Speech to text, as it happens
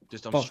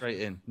I'm straight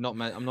in.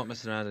 I'm not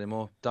messing around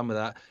anymore. Done with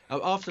that.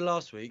 After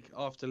last week,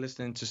 after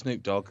listening to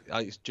Snoop Dogg,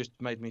 it's just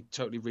made me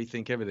totally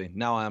rethink everything.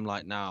 Now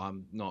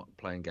I'm not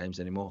playing games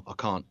anymore. I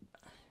can't.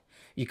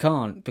 You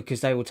can't, because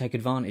they will take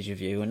advantage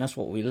of you, and that's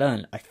what we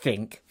learned, I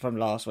think, from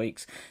last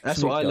week's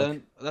Snoop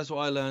Dogg. That's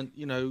what I learned.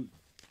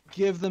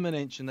 Give them an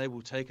inch and they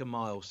will take a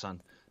mile,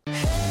 son.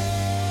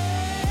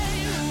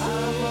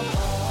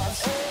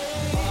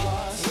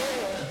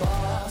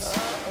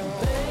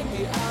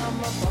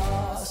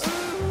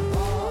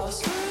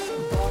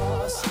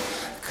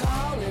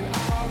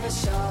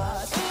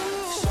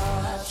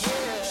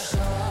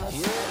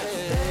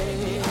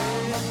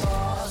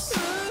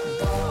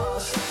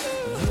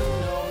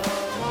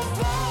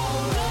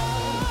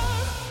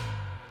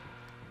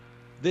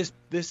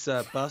 This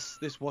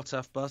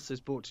Wtaf bus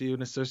is brought to you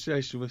in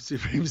association with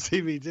Supreme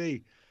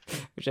CBD,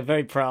 which I'm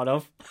very proud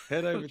of.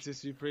 Head over to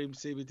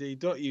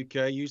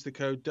supremecbd.uk, use the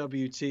code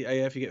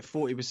WTAF, you get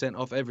 40%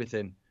 off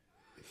everything,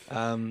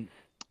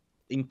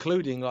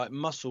 including like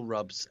muscle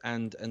rubs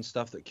and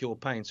stuff that cure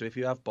pain. So if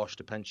you have boshed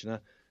a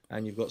pensioner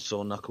and you've got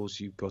sore knuckles,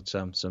 you've got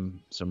some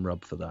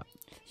rub for that.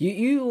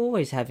 You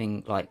always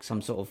having like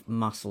some sort of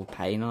muscle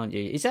pain, aren't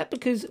you? Is that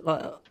because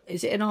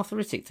is it an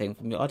arthritic thing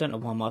from you? I don't know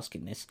why I'm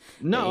asking this.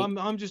 No,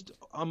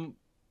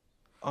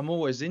 I'm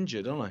always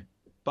injured, aren't I?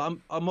 But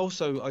I'm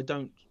also, I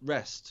don't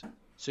rest.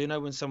 So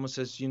when someone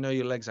says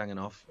your leg's hanging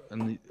off,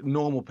 and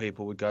normal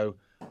people would go,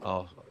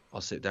 "Oh,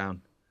 I'll sit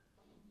down."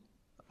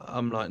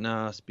 I'm like,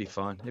 "Nah, it'll be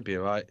fine. It'll be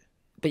all right."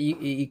 But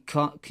you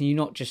can't. Can you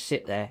not just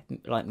sit there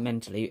like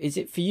mentally? Is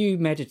it for you?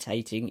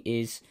 Meditating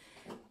is,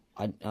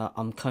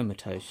 I'm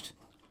comatose.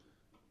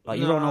 Like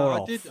you're on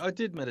or off. I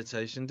did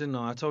meditation, didn't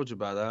I? I told you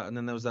about that. And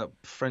then there was that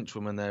French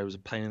woman there who was a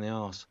pain in the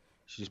arse.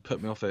 She just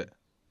put me off it.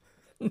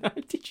 No,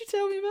 did you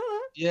tell me about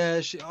that?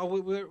 Yeah,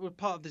 we're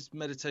part of this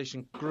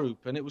meditation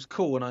group, and it was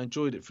cool, and I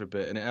enjoyed it for a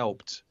bit, and it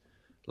helped,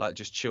 like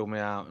just chill me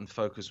out and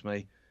focus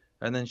me.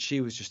 And then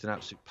she was just an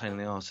absolute pain in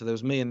the arse. So there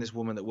was me and this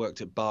woman that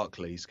worked at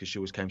Barclays, because she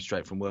always came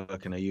straight from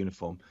work in her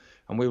uniform,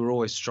 and we were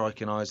always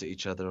striking eyes at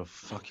each other. Of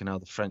fucking hell,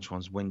 the French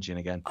one's whinging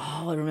again.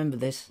 Oh, I remember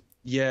this.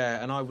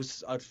 Yeah, and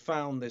I'd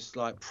found this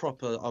like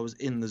proper. I was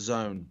in the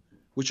zone,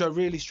 which I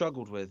really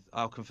struggled with.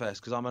 I'll confess,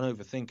 because I'm an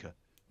overthinker.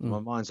 My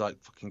mind's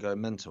like fucking going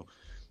mental.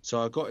 So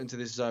I got into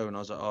this zone. I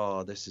was like,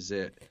 oh, this is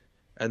it.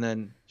 And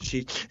then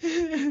she,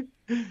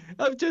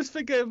 I've just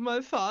forgiven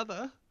my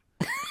father.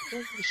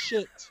 What the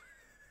shit?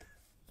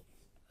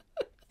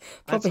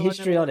 Proper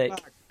histrionic.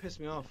 Pissed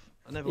me off.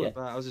 I never went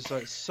back. I was just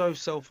like so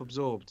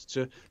self-absorbed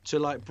to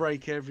like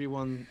break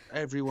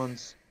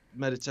everyone's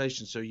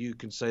meditation so you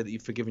can say that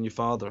you've forgiven your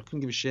father. I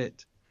couldn't give a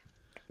shit.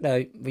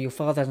 No, but your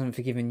father hasn't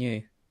forgiven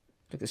you.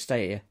 Look at the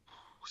state of you.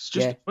 It's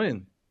just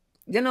annoying.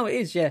 Yeah, no, it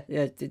is, yeah.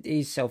 It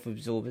is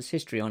self-absorbed. It's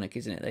histrionic,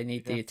 isn't it? They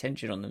need the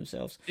attention on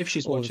themselves. If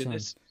she's watching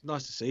this,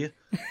 nice to see you.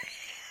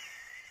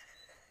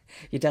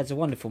 Your dad's a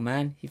wonderful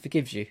man. He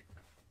forgives you.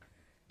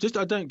 Just,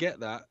 I don't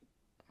get that.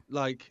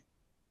 Like...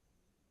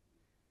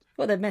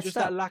 Well, they're messed up.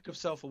 Just that lack of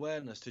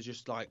self-awareness to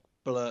just, like,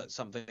 blurt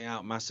something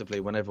out massively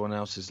when everyone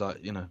else is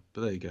like,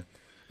 but there you go.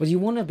 Well, you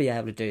want to be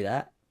able to do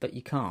that, but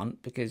you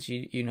can't, because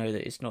you know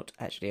that it's not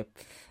actually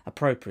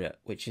appropriate,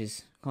 which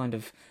is kind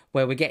of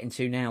where we're getting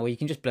to now, where you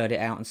can just blurt it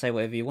out and say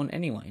whatever you want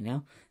anyway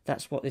now.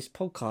 That's what this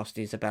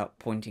podcast is about,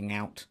 pointing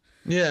out.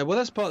 Yeah, well,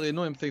 that's part of the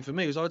annoying thing for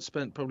me, is I'd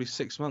spent probably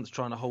 6 months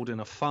trying to hold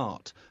in a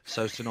fart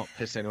so as to not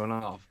piss anyone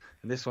off.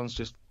 And this one's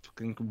just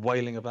fucking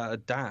wailing about a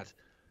dad.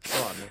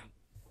 Right,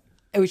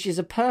 which is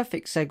a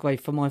perfect segue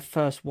for my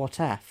first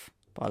Wtaf,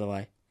 by the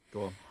way.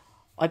 Go on.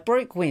 I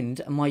broke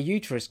wind and my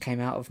uterus came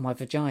out of my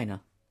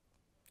vagina.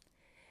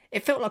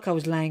 It felt like I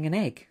was laying an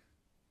egg.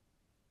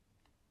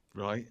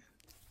 Right.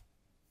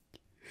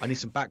 I need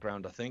some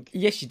background, I think.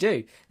 Yes, you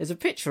do. There's a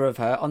picture of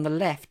her on the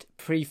left,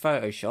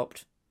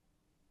 pre-photoshopped.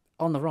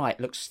 On the right,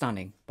 looks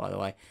stunning, by the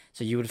way.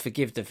 So you would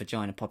forgive the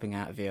vagina popping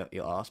out of your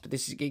arse. But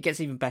it gets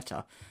even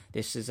better.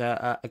 This is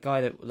a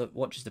guy that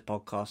watches the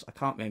podcast. I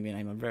can't remember your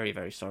name. I'm very,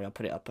 very sorry. I'll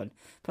put it up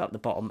the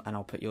bottom, and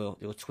I'll put your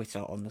Twitter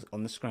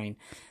on the screen.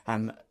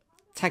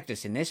 Tagged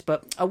us in this,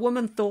 but a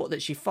woman thought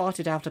that she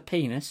farted out a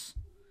penis.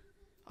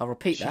 I'll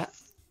repeat that.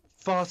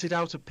 Farted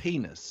out a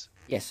penis?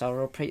 Yes, I'll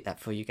repeat that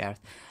for you,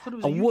 Gareth. I thought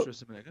it was a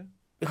uterus a minute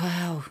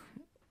ago.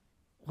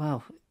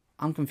 Well,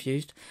 I'm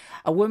confused.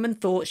 A woman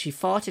thought she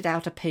farted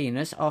out a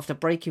penis after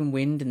breaking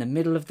wind in the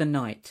middle of the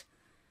night.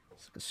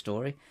 It's a good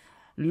story.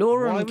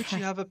 Why would she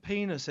have a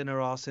penis in her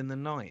ass in the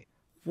night?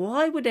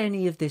 Why would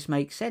any of this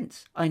make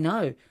sense? I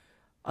know.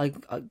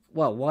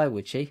 Well, why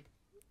would she?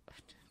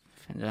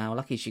 I don't know how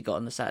lucky she got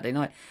on the Saturday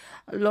night.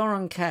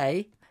 Lauren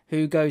Kay,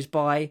 who goes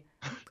by,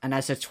 and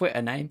has her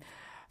Twitter name,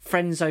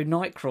 Friendzone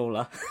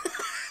Nightcrawler.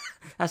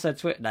 That's her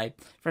Twitter name,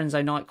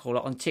 Friendzone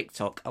Nightcrawler on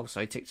TikTok.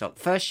 Also TikTok.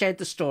 First shared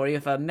the story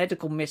of her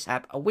medical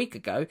mishap a week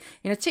ago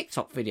in a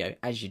TikTok video,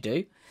 as you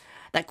do.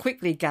 That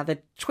quickly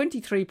gathered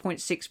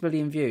 23.6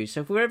 million views.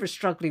 So if we're ever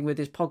struggling with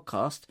this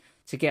podcast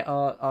to get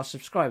our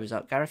subscribers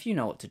up, Gareth, you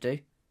know what to do.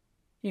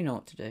 You know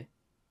what to do.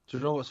 Do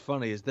you know what's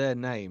funny is their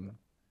name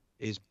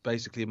is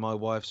basically my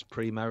wife's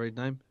pre-married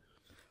name.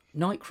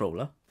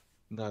 Nightcrawler?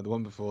 No, the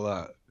one before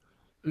that.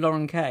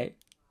 Lauren Kay.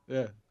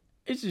 Yeah.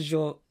 Is this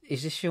your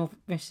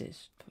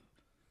missus?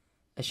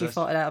 Has she That's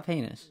farted out a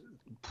penis?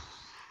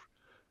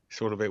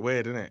 sort of a bit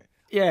weird, isn't it?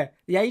 Yeah,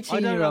 the I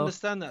don't 18-year-old.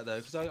 understand that though,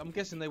 because I'm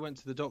guessing they went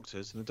to the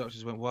doctors, and the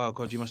doctors went, "Wow,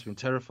 God, you must have been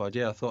terrified."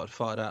 Yeah, I thought I'd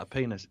farted out a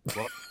penis.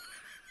 What?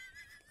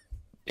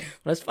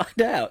 Let's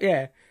find out.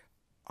 Yeah,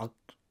 I'll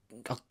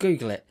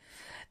Google it.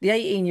 The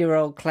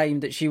 18-year-old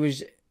claimed that she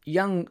was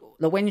young.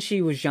 That when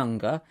she was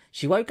younger,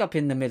 she woke up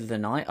in the middle of the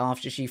night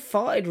after she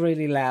farted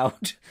really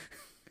loud.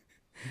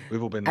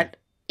 We've all been there.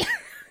 And,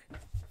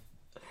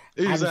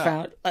 Who's that?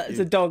 found it's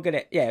a dog in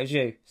it. Yeah, it was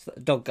you. It's the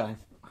dog going.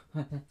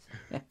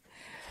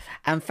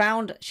 And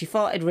found she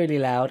farted really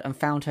loud and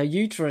found her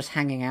uterus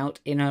hanging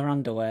out in her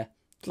underwear,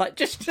 like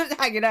just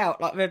hanging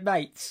out like with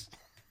mates.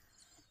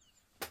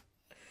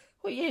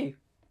 What are you?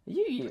 Are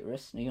you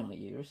uterus? No, you're not a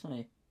uterus, are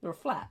you? You're a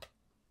flap.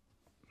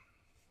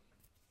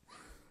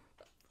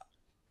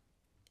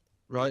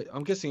 Right,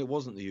 I'm guessing it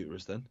wasn't the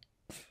uterus then.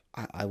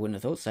 I wouldn't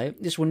have thought so.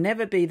 This will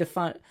never be the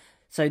fun.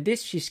 So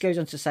this, she goes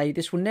on to say,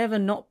 this will never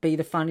not be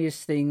the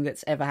funniest thing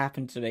that's ever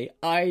happened to me.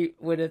 I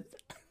would have.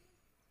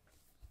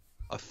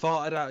 I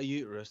farted out a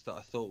uterus that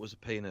I thought was a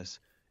penis.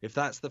 If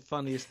that's the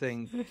funniest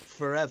thing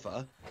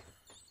forever,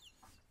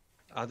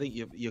 I think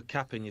you're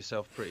capping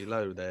yourself pretty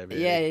low there.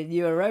 Really. Yeah,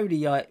 you were only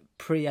like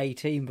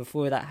pre-18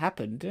 before that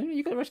happened.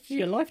 You got the rest of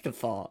your life to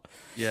fart.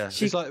 Yeah,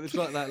 it's like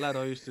that lad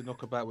I used to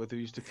knock about with who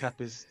used to cap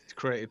his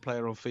created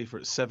player on FIFA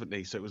at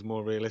 70, so it was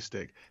more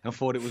realistic, and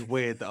thought it was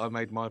weird that I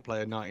made my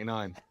player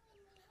 99.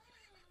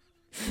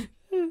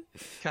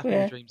 Capping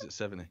your dreams at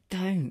 70.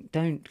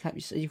 Don't cap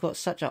yourself. You've got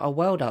such a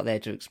world out there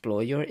to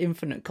explore. You're an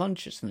infinite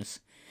consciousness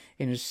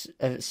in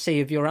a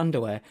sea of your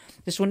underwear.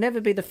 This will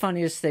never be the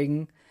funniest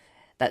thing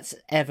that's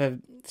ever.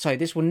 Sorry,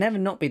 this will never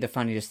not be the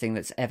funniest thing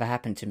that's ever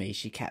happened to me.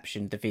 She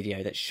captioned the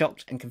video that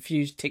shocked and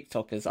confused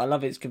TikTokers. I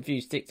love it's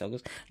confused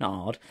TikTokers. Not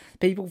hard.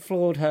 People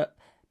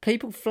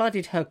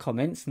flooded her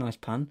comments. Nice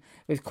pun.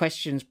 With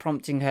questions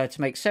prompting her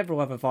to make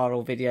several other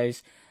viral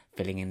videos,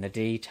 filling in the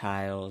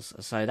details.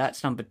 So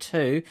that's number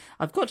 2.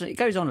 It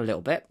goes on a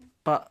little bit,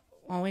 but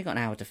we got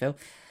an hour to fill.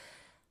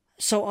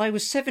 So I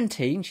was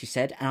 17, she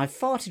said, and I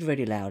farted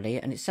really loudly,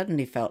 and it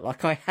suddenly felt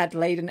like I had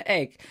laid an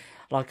egg,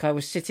 like I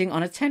was sitting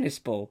on a tennis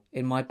ball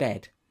in my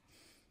bed.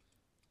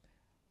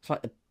 It's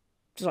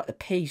like the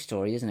pea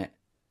story, isn't it?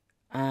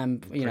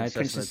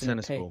 Princess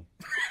and tennis ball.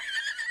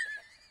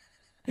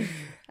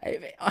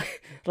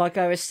 Like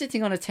I was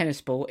sitting on a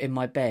tennis ball in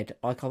my bed,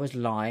 like I was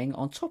lying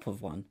on top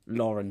of one,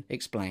 Lauren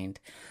explained.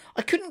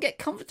 I couldn't get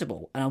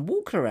comfortable, and I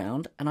walk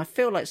around, and I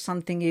feel like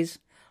something is...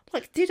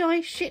 Like, did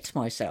I shit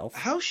myself?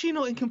 How's she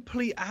not in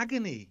complete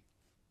agony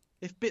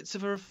if bits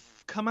of her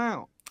have come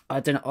out? I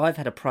don't know. I've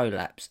had a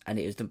prolapse, and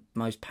it is the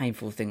most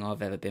painful thing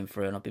I've ever been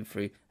through, and I've been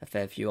through a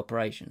fair few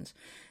operations,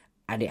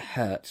 and it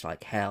hurts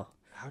like hell.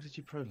 How did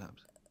you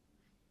prolapse?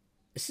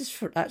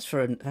 That's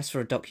for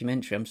a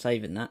documentary. I'm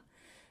saving that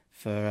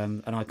for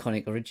an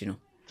iconic original.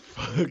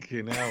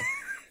 Fucking hell!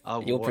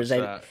 You're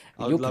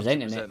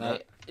presenting it,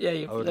 mate. Yeah,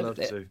 I would love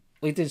to.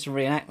 We did some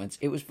reenactments.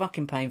 It was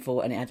fucking painful,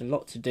 and it had a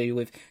lot to do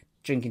with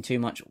drinking too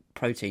much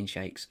protein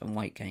shakes and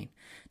weight gain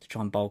to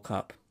try and bulk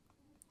up.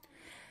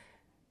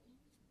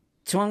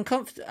 Too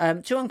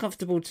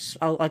uncomfortable.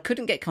 I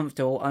couldn't get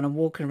comfortable, and I'm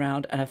walking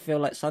around, and I feel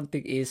like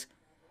something is...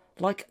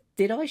 Like,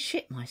 did I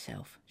shit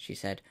myself? She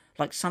said.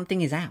 Like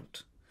something is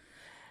out.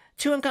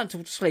 Too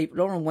uncomfortable to sleep,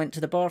 Lauren went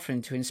to the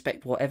bathroom to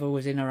inspect whatever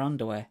was in her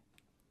underwear.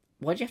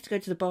 Why'd you have to go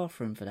to the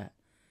bathroom for that?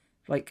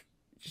 Like,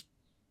 just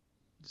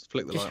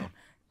flick the light on.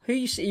 Who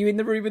you see? You in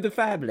the room with the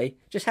family?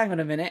 Just hang on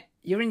a minute.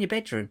 You're in your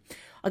bedroom.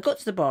 I got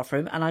to the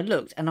bathroom and I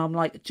looked and I'm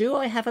like, do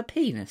I have a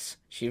penis?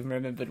 She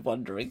remembered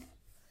wondering.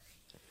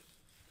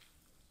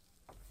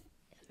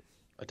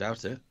 I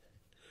doubt it.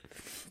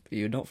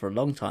 You're not for a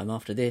long time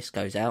after this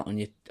goes out on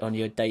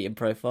your dating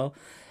profile.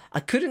 I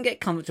couldn't get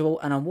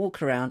comfortable and I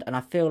walk around and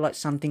I feel like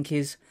something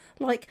is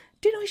like,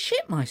 did I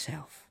shit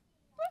myself?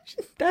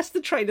 That's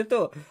the train of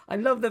thought. I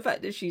love the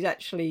fact that she's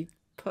actually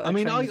put. I'll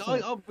be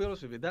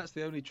honest with you. That's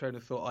the only train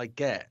of thought I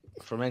get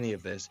from any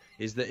of this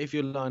is that if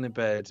you're lying in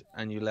bed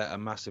and you let a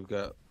massive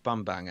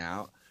bum bang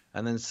out,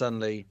 and then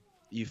suddenly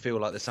you feel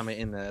like there's something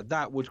in there,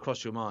 that would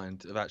cross your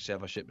mind of actually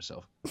have I shit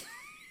myself.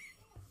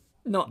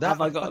 Not that,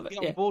 have I got?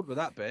 Get on board with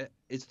that bit.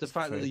 It's the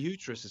fact that the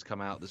uterus has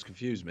come out that's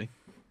confused me.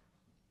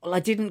 Well, I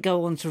didn't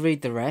go on to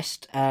read the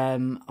rest. I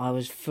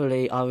would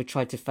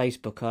try to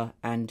Facebook her,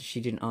 and she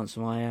didn't answer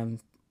my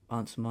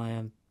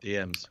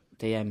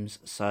DMs.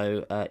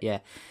 So yeah,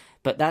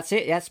 but that's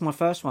it. That's my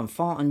first one.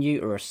 Fart and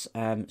uterus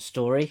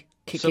story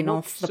kicking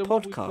off the podcast.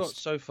 What we've got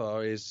so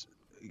far is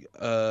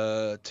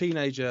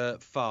teenager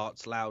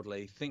farts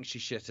loudly, thinks she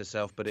shit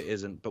herself, but it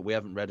isn't. But we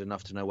haven't read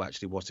enough to know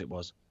actually what it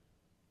was.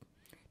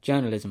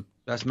 Journalism.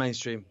 That's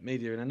mainstream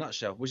media in a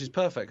nutshell, which is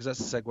perfect because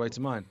that's a segue to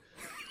mine.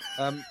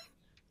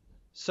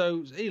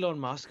 So Elon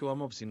Musk, who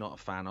I'm obviously not a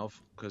fan of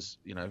because,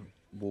 you know,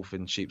 wolf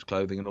in sheep's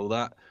clothing and all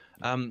that,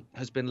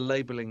 has been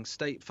labelling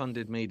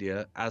state-funded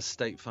media as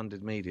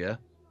state-funded media.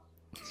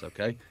 It's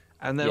okay.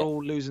 And they're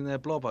all losing their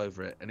blob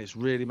over it, and it's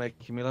really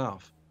making me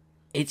laugh.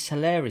 It's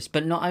hilarious.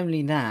 But not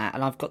only that,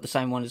 and I've got the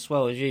same one as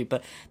well as you,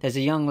 but there's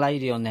a young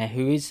lady on there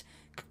who is...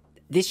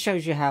 This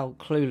shows you how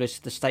clueless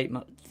the state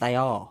they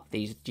are,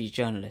 these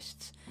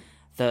journalists.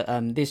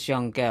 That this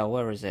young girl,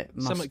 where is it?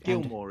 Some at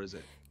Gilmore, is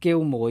it?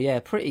 Gilmore, yeah,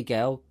 pretty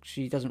girl.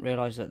 She doesn't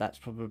realise that that's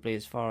probably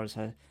as far as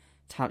her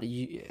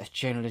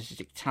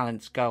journalistic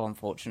talents go,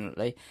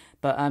 unfortunately.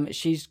 But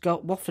she's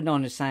got waffling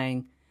on as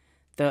saying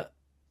that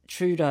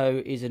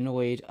Trudeau is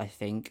annoyed, I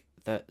think,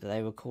 that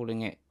they were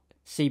calling it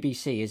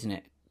CBC, isn't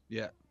it?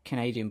 Yeah.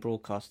 Canadian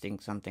Broadcasting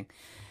something.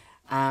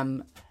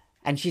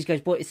 And she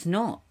goes, well, it's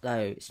not,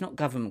 though. It's not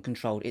government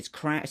controlled. It's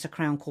a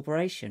Crown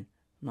corporation.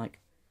 I'm like,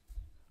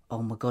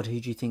 oh my God, who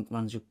do you think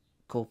runs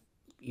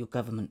your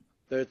government?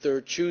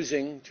 They're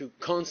choosing to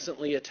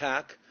constantly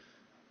attack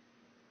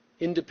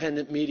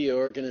independent media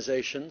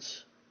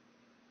organizations,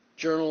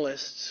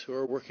 journalists who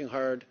are working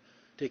hard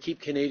to keep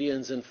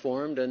Canadians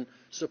informed and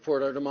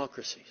support our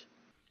democracies.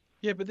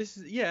 Yeah, but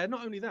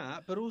not only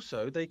that, but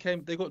also they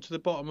got to the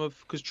bottom of,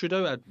 because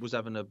Trudeau was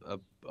having a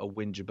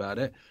whinge about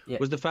it,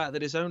 was the fact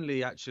that it's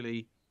only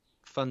actually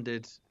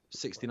funded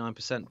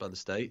 69% by the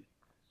state.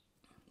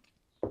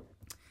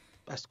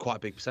 That's quite a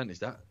big percentage,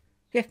 that.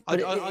 Yeah,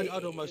 I'd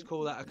almost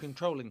call that a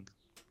controlling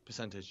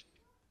percentage.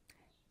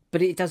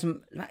 But it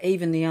doesn't.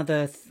 Even the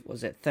other,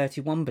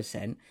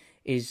 31%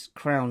 is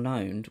Crown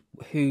owned,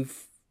 who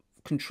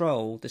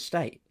control the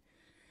state.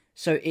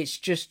 So it's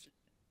just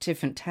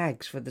different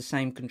tags for the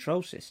same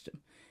control system.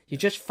 You're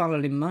just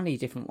funneling money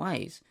different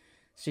ways.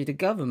 So the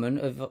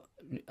government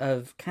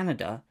of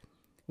Canada,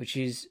 which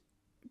is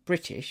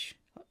British,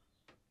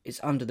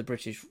 is under the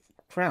British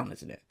Crown,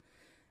 isn't it?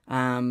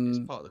 It's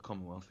part of the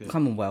Commonwealth. Yeah.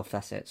 Commonwealth,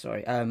 that's it.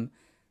 Sorry.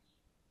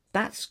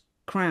 That's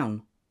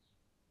Crown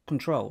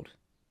controlled,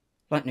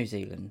 like New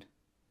Zealand.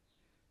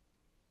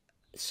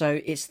 So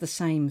it's the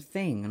same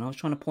thing, and I was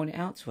trying to point it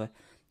out to her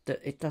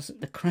that it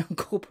doesn't. The Crown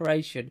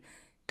Corporation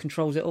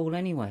controls it all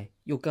anyway.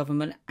 Your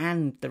government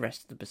and the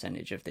rest of the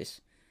percentage of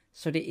this,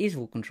 so it is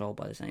all controlled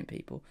by the same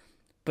people.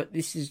 But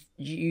this is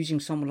using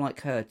someone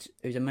like her,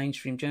 who's a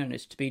mainstream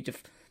journalist,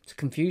 to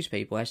confuse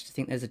people as to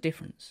think there's a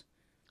difference.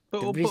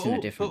 There isn't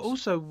a difference. But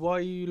also, why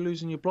are you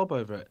losing your blob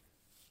over it?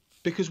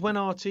 Because when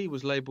RT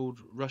was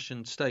labelled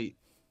Russian state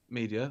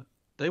media,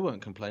 they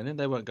weren't complaining.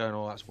 They weren't going,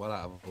 "Oh, that's well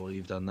out of order.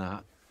 You've done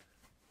that."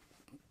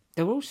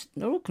 They're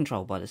all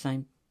controlled by the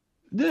same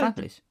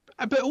families.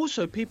 But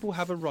also, people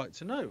have a right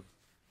to know.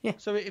 Yeah.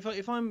 So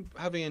if I'm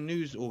having a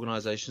news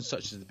organisation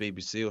such as the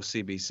BBC or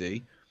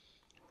CBC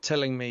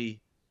telling me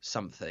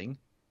something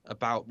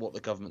about what the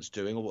government's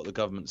doing or what the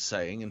government's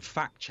saying, and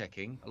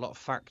a lot of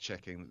fact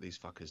checking that these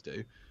fuckers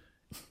do,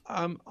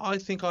 I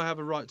think I have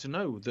a right to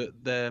know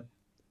that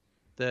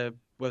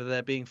whether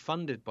they're being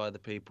funded by the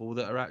people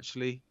that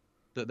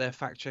they're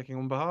fact checking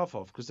on behalf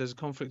of, because there's a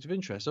conflict of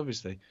interest,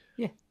 obviously.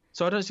 Yeah.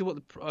 So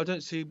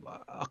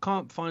I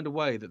can't find a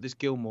way that this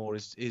Gilmore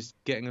is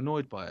getting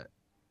annoyed by it.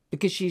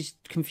 Because she's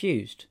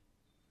confused.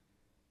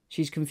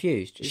 She State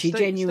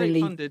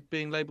funded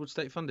being labelled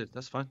state funded.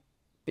 That's fine.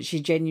 But she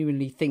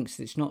genuinely thinks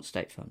that it's not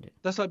state funded.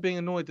 That's like being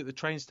annoyed that the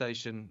train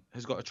station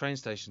has got a train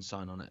station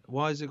sign on it.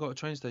 Why has it got a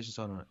train station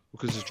sign on it?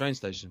 Because it's a train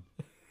station.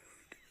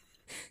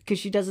 Because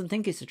she doesn't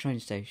think it's a train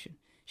station.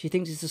 She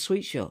thinks it's a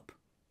sweet shop.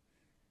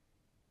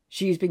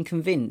 She's been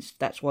convinced,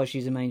 that's why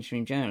she's a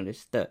mainstream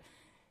journalist, that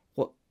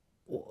what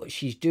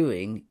she's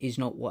doing is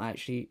not what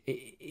actually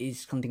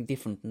is something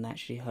different, and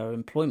actually her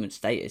employment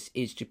status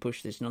is to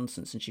push this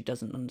nonsense, and she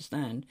doesn't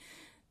understand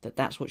that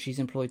that's what she's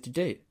employed to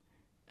do.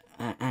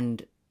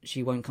 And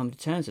she won't come to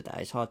terms with that.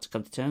 It's hard to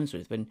come to terms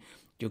with when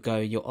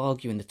you're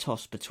arguing the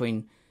toss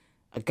between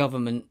a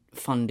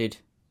government-funded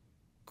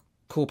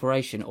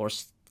corporation or a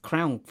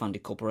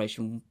Crown-funded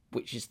corporation,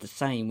 which is the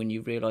same when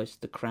you realise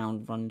the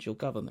Crown runs your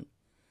government.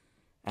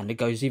 And it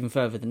goes even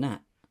further than that.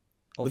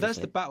 Well, that's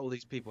the battle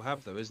these people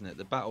have, though, isn't it?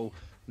 The battle,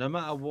 no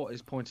matter what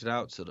is pointed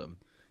out to them,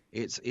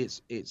 it's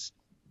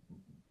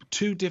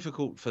too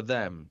difficult for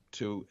them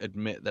to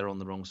admit they're on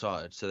the wrong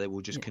side, so they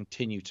will just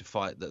continue to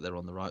fight that they're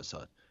on the right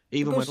side,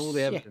 even when all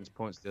the evidence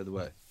points the other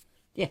way.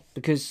 Yeah,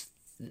 because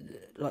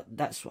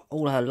that's what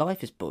all her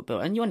life is built,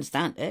 and you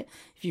understand it.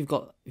 If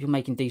you're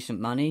making decent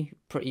money,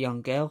 pretty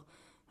young girl,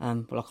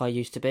 like I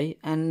used to be,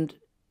 and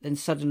then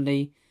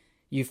suddenly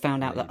you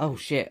found out that, oh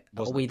shit,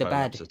 are we the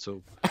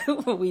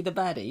are we the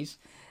baddies?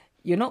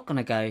 You're not going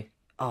to go,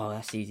 oh,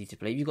 that's easy to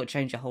believe. You've got to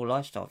change your whole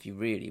lifestyle if you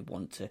really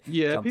want to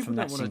come from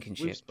that sinking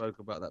ship. We've spoke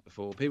about that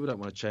before. People don't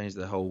want to change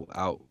their whole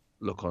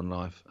outlook on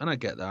life, and I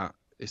get that.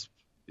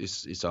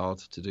 It's hard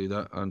to do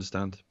that. I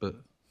understand, but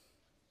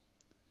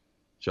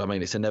I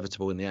mean, it's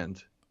inevitable in the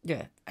end.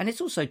 Yeah, and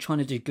it's also trying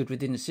to do good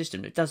within the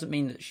system. It doesn't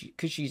mean that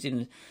because she's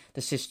in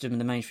the system and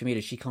the mainstream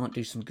media, she can't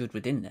do some good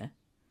within there.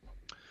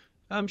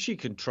 She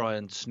can try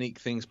and sneak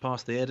things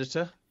past the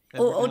editor.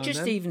 Or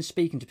just even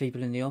speaking to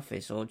people in the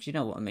office, or do you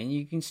know what I mean?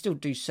 You can still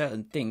do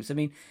certain things. I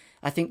mean,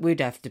 I think we'd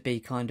have to be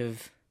kind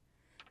of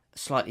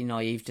slightly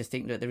naive to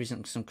think that there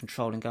isn't some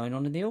controlling going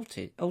on in the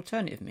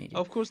alternative media.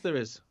 Of course there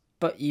is.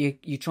 But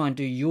you try and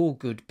do your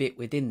good bit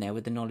within there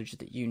with the knowledge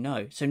that you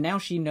know. So now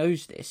she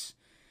knows this.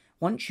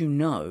 Once you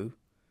know,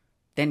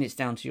 then it's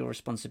down to your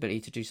responsibility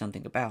to do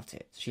something about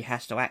it. She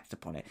has to act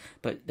upon it.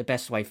 But the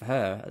best way for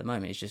her at the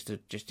moment is just to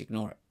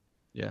ignore it.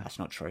 Yeah. That's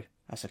not true.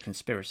 That's a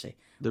conspiracy.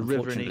 The river in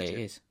Unfortunately, Egypt.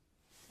 it is.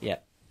 Yeah.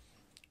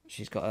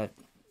 She's got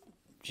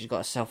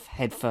herself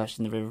head first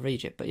in the river of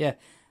Egypt. But yeah,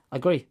 I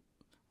agree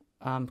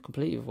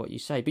completely with what you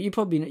say. But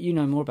you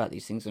know more about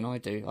these things than I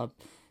do.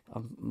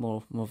 I'm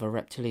more of a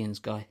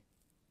reptilians guy.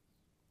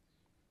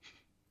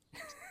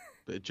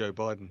 Bit of Joe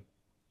Biden.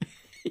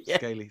 Yeah.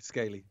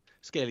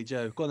 Scaly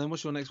Joe. Go on then.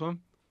 What's your next one?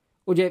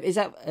 Well,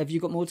 have you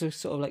got more to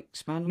sort of like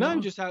expand on?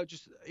 No, that?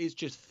 it's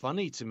just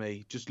funny to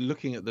me. Just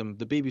looking at them,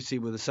 the BBC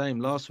were the same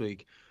last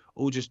week,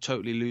 all just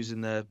totally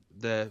losing their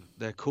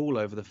cool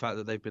over the fact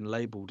that they've been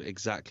labelled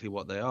exactly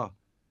what they are.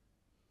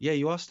 Yeah,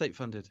 you are state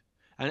funded,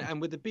 and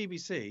with the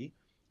BBC,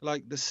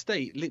 like the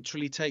state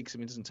literally takes. I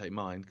mean, it doesn't take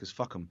mine because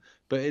fuck them,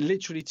 but it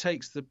literally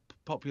takes the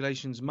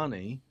population's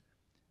money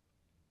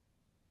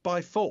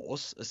by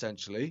force,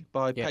 essentially,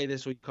 by pay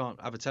this or you can't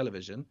have a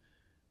television.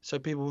 So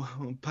people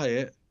pay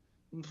it.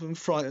 I'm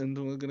frightened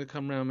and we're going to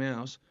come round my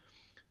house.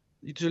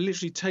 It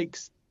literally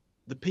takes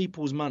the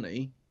people's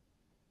money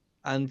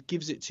and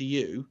gives it to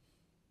you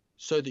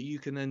so that you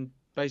can then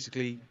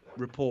basically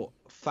report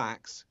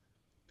facts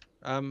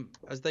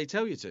as they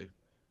tell you to.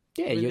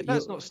 Yeah, I mean,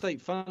 that's not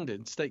state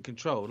funded, state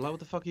controlled. Like, what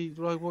the fuck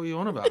what are you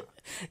on about?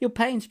 You're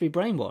paying to be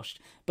brainwashed,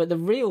 but the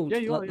real,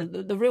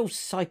 the real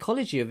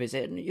psychology of it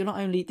is you're not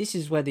only. This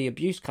is where the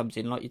abuse comes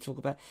in, like we talk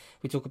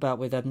about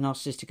with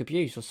narcissistic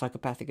abuse or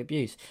psychopathic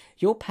abuse.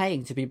 You're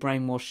paying to be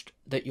brainwashed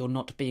that you're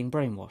not being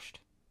brainwashed.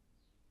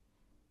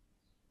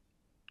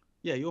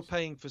 Yeah, you're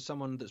paying for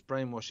someone that's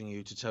brainwashing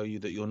you to tell you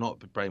that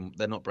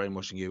they're not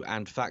brainwashing you,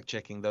 and fact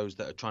checking those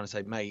that are trying to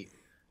say, mate,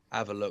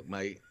 have a look,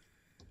 mate.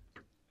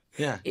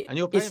 Yeah, and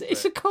you're paying for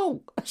it's a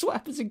cult. That's what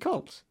happens in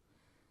cults.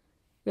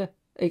 Yeah,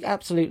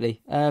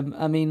 absolutely.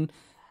 I mean,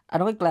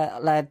 and I'm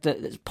glad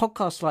that there's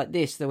podcasts like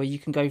this, where you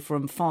can go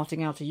from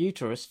farting out a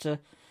uterus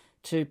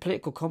to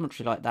political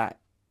commentary like that.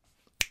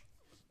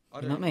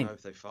 I don't know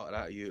if they farted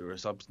out a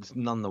uterus. I'm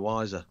none the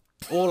wiser.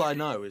 All I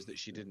know is that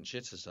she didn't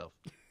shit herself.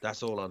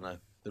 That's all I know.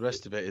 The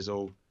rest of it is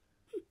all.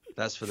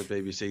 That's for the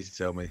BBC to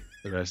tell me.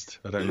 The rest,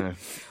 I don't know.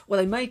 Well,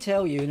 they may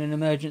tell you in an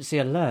emergency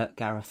alert,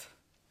 Gareth.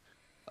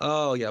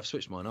 Oh yeah, I've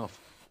switched mine off.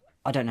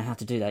 I don't know how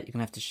to do that. You're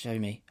gonna have to show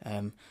me.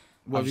 I'm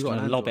have you just got?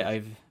 Gonna lob it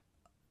over.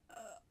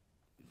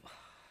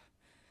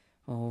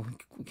 I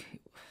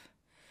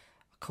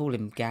call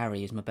him Gary.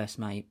 He's my best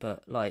mate,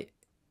 but like.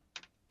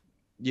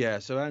 Yeah,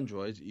 so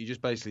Android, you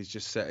just basically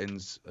just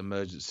settings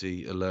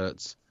emergency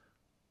alerts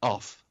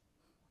off.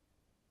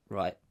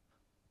 Right.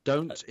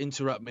 Don't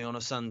interrupt me on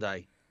a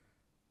Sunday.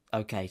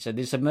 Okay, so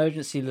this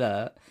emergency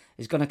alert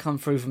is going to come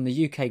through from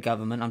the UK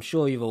government. I'm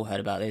sure you've all heard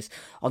about this.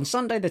 On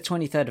Sunday, the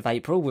 23rd of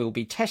April, we'll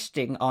be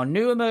testing our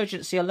new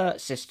emergency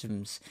alert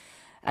systems.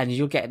 And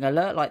you'll get an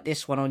alert like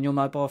this one on your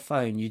mobile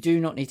phone. You do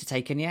not need to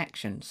take any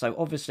action. So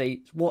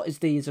obviously, what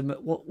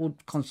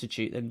would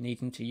constitute them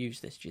needing to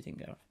use this, do you think,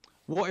 Gareth?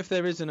 What if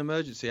there is an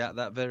emergency at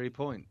that very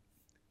point?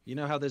 You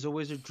know how there's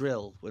always a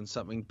drill when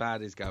something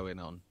bad is going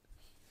on?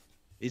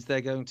 Is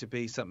there going to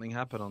be something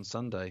happen on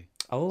Sunday?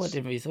 Oh, I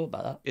didn't really thought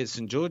about that. It's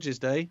St. George's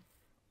Day.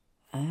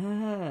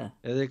 Ah.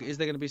 Is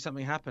there going to be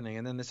something happening?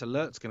 And then this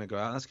alert's going to go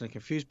out. That's going to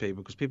confuse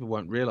people because people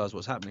won't realise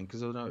what's happening because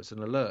they'll know it's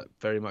an alert.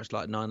 Very much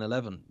like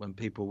 9/11 when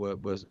people were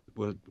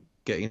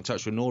getting in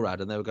touch with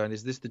NORAD and they were going,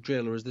 is this the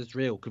drill or is this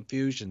real?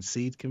 Confusion,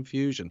 seed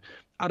confusion.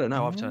 I don't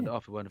know. I've turned it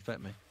off. It won't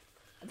affect me.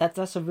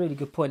 That's a really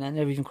good point. That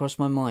never even crossed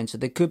my mind. So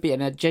there could be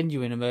a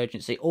genuine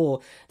emergency,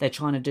 or they're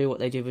trying to do what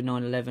they did with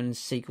 9/11,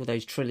 seek all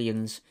those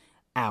trillions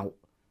out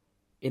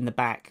in the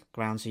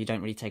background so you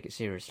don't really take it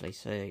seriously.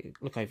 So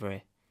look over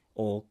here,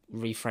 or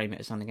reframe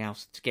it as something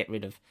else to get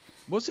rid of.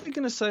 What's it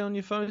going to say on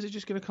your phone? Is it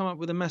just going to come up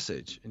with a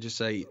message and just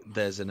say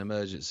there's an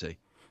emergency?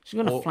 It's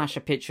going to flash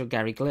a picture of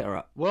Gary Glitter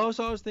up. Well,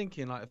 so I was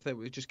thinking, like, if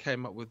it just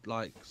came up with,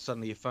 like,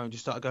 suddenly your phone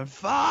just started going,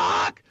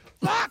 fuck,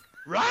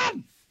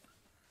 run!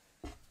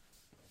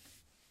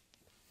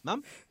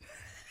 Mum?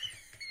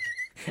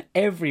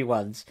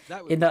 Everyone's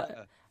in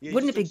that. Yeah,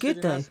 wouldn't it be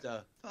good though?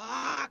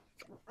 Fuck,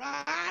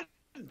 run!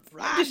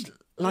 Just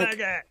like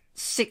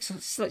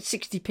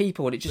 60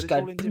 people, and it just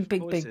goes bing,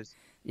 bing, bing.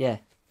 Yeah.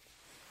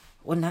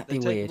 Wouldn't that be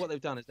weird? What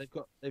they've done is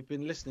they've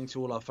been listening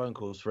to all our phone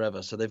calls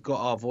forever, so they've got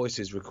our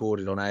voices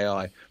recorded on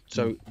AI.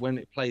 So when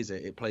it plays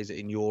it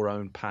in your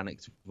own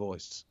panicked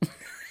voice.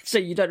 So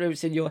you don't know if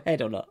it's in your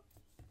head or not.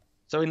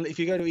 So if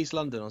you go to East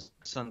London on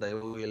Sunday,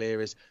 all you'll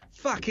hear is,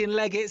 fucking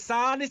leg it,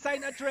 son, this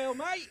ain't a drill,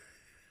 mate.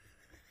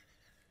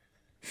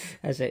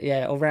 That's it,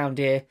 yeah, all round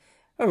here.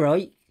 All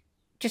right,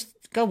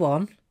 just go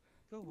on,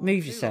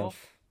 move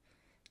yourself.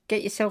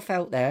 Get yourself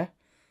out there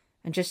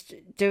and just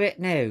do it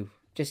now.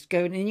 Just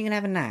go and you can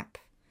have a nap.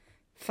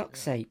 Fuck's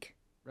sake.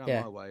 Round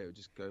my way, it would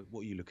just go,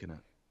 what are you looking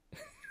at?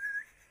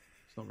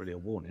 It's not really a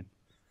warning.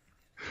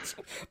 It's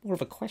more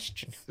of a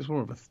question. It's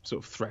more of a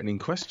sort of threatening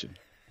question.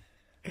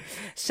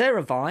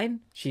 Sarah Vine,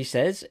 she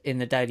says in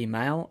the Daily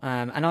Mail,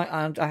 and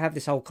I have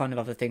this whole kind of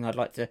other thing I'd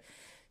like to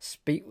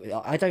speak with.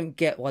 I don't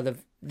get why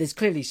there's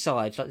clearly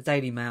sides. Like the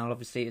Daily Mail,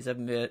 obviously, is a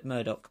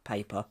Murdoch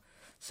paper,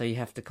 so you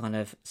have to kind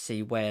of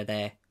see what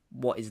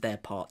is their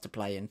part to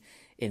play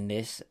in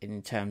this,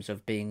 in terms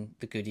of being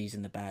the goodies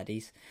and the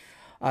baddies.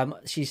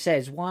 She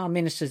says, why are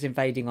ministers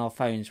invading our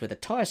phones with a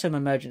tiresome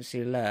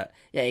emergency alert,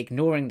 yet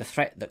ignoring the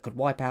threat that could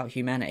wipe out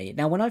humanity?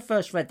 Now, when I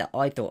first read that,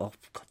 I thought, oh,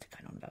 God,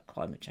 they're going on about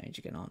climate change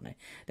again, aren't they?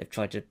 They've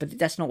tried to... But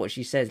that's not what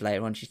she says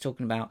later on. She's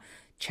talking about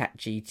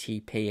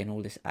ChatGTP and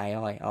all this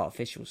AI,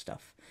 artificial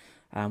stuff,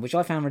 which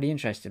I found really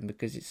interesting,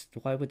 because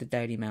why would the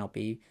Daily Mail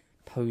be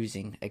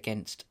posing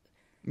against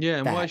Yeah,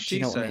 and that? why is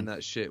she saying I mean?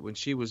 that shit when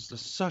she was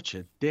such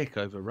a dick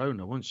over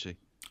Rona, wasn't she?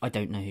 I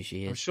don't know who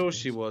she is. I'm sure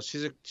she was.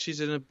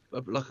 She's a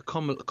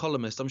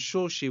columnist. I'm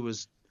sure she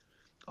was.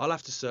 I'll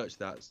have to search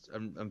that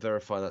and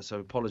verify that. So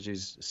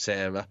apologies,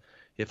 Sarah,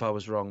 if I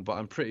was wrong. But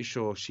I'm pretty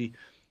sure she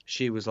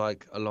was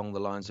like along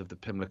the lines of the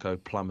Pimlico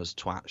plumbers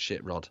twat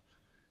shit rod.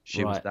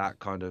 She was that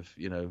kind of,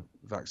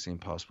 vaccine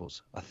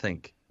passports. I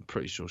think. I'm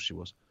pretty sure she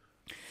was.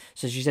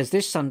 So she says,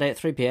 this Sunday at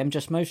 3 p.m,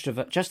 just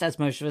as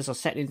most of us are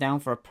settling down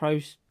for a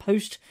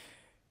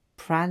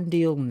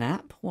post-prandial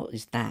nap. What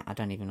is that? I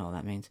don't even know what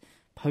that means.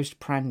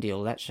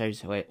 Post-prandial, that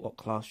shows what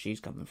class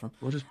she's coming from.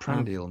 What does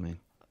prandial mean?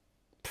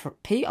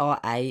 Prandial.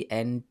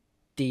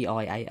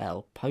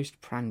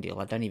 Post-prandial.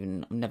 I've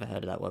never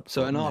heard of that word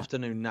before. So an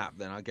afternoon nap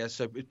then, I guess.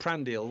 So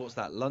prandial, what's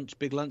that? Lunch?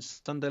 Big lunch?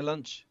 Sunday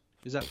lunch?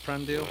 Is that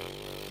prandial?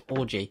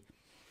 Orgy.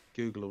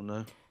 Google will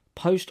know.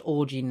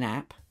 Post-orgy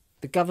nap.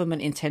 The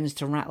government intends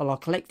to rattle our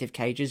collective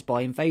cages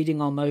by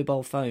invading our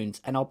mobile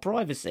phones and our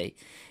privacy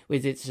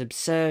with its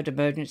absurd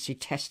emergency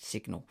test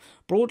signal,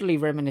 broadly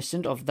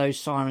reminiscent of those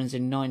sirens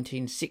in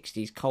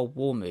 1960s Cold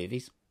War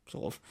movies,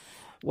 sort of,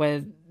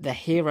 where the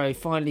hero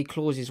finally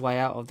claws his way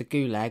out of the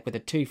gulag with a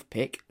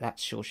toothpick,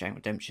 that's Shawshank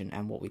Redemption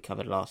and what we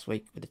covered last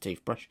week with the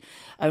toothbrush,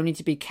 only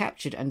to be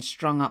captured and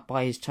strung up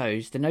by his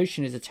toes. The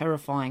notion is as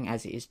terrifying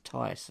as it is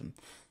tiresome.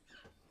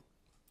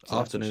 So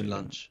Afternoon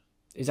lunch.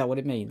 Is that what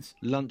it means?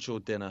 Lunch or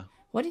dinner?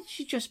 Why did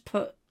you just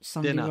put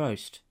Sunday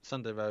roast?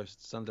 Sunday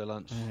roast, Sunday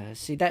lunch.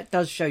 See, that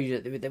does show you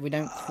that we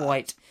don't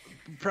quite...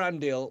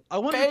 Prandial. I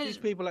wonder if these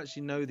people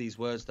actually know these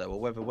words, though, or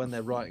whether when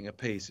they're writing a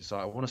piece, it's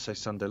like, I want to say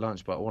Sunday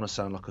lunch, but I want to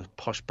sound like a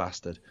posh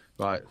bastard.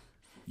 Right.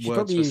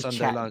 Words for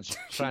Sunday lunch.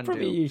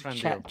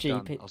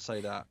 Prandial. I'll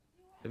say that.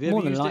 Have you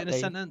ever used it in a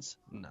sentence?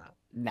 No.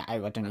 No, I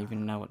don't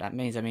even know what that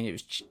means. I mean, it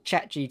was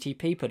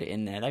ChatGTP put it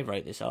in there. They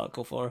wrote this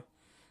article for her,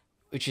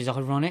 which is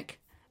ironic.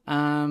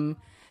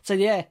 So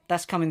yeah,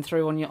 that's coming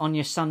through on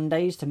your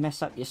Sundays to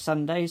mess up your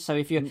Sundays. So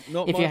if you're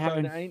having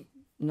phone, it ain't.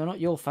 No, not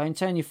your phone.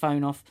 Turn your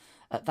phone off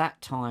at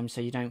that time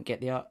so you don't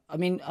get the. I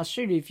mean,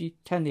 surely if you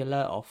turn the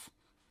alert off.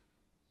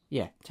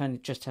 Yeah,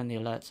 just turn the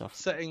alerts off.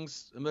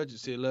 Settings,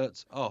 emergency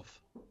alerts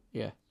off.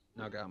 Yeah.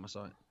 Now get out of my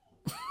sight.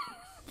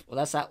 Well,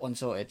 that's that one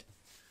sorted.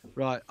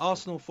 Right,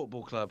 Arsenal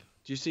Football Club.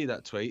 Do you see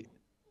that tweet?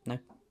 No.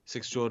 It's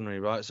extraordinary,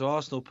 right? So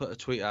Arsenal put a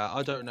tweet out.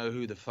 I don't know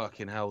who the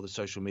fucking hell the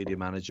social media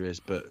manager is,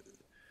 but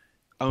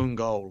own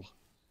goal.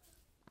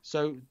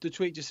 So the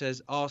tweet just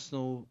says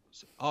Arsenal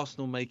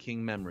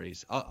making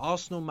memories.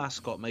 Arsenal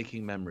mascot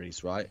making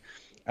memories, right?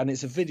 And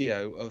it's a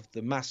video of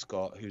the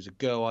mascot, who's a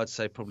girl, I'd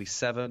say probably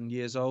 7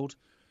 years old,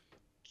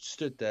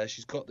 stood there.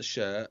 She's got the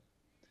shirt,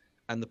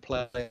 and the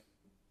players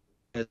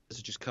are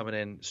just coming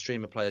in,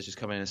 streamer players just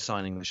coming in and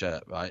signing the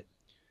shirt, right?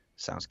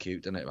 Sounds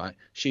cute, doesn't it, right?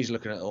 She's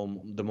looking at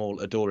them all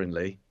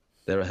adoringly.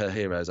 They're her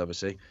heroes,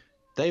 obviously.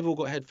 They've all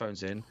got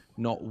headphones in.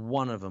 Not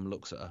one of them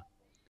looks at her.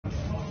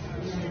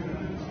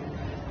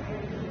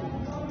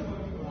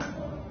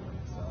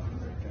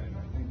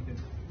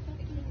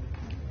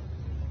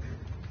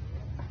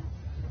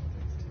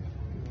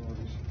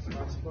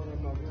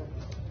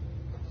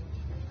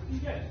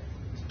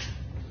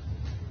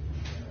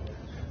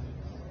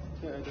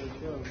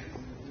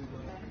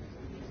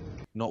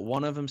 Not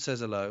one of them says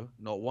hello.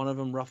 Not one of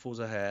them ruffles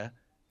her hair.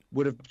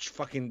 Would have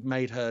fucking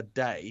made her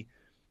day.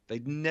 They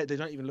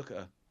don't even look at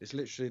her. It's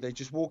literally, they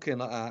just walk in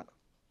like that.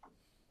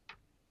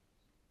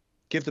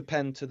 Give the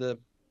pen to the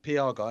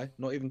PR guy,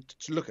 not even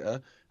to look at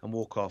her, and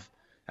walk off.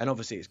 And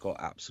obviously it's got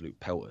absolute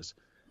pelters.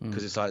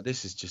 Because it's like,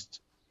 is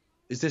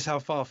this how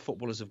far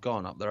footballers have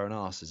gone up their own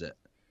arse, is it?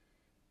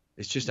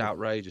 It's just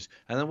outrageous.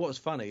 And then what's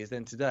funny is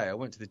then today, I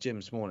went to the gym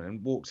this morning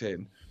and walked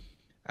in,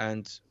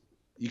 and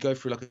you go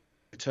through like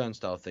a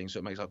turnstile thing, so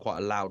it makes like quite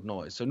a loud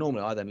noise. So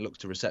normally I then look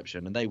to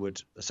reception, and they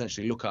would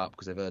essentially look up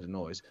because they've heard a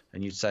noise,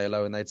 and you'd say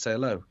hello and they'd say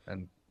hello.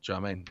 And do you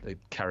know what I mean?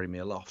 They'd carry me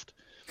aloft.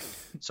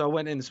 So I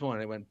went in this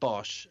morning, it went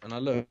bosh, and I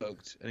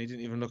looked, and he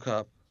didn't even look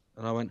up.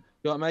 And I went,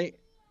 you all right, mate?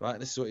 Right,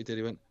 this is what he did.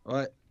 He went, all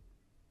right.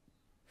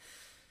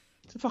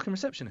 It's a fucking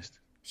receptionist.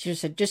 She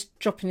just said, just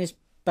dropping his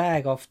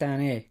bag off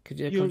down here. Could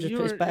you just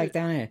put his bag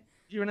down here?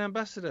 You're an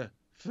ambassador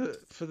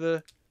for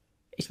the...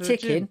 It's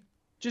ticking.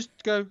 Just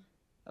go,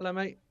 hello,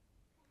 mate.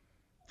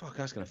 Fuck,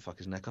 that's going to fuck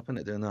his neck up, isn't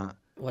it, doing that?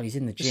 Well, he's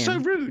in the gym. It's so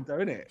rude, though,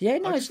 isn't it? Yeah,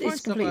 no, it's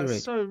completely rude.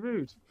 It's so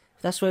rude.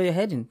 That's where you're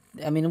heading.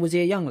 I mean, was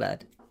he a young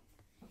lad?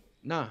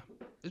 No,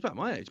 he's about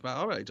my age, about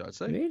our age, I'd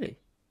say. Really?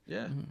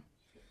 Yeah.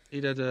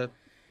 He'd had a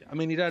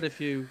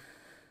few,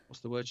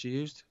 what's the word she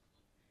used?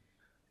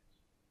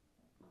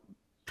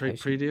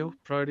 Predials.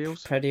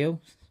 Predial.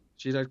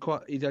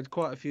 He'd had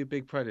quite a few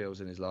big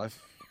predials in his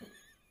life,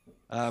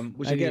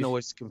 which Maybe again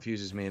always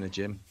confuses me in a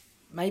gym.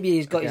 Maybe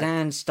he's got his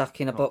hand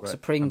stuck in a box great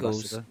of Pringles,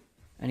 ambassador.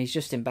 and he's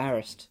just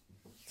embarrassed.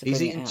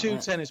 He's eaten 2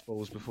 tennis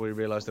balls before he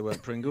realised they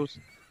weren't Pringles.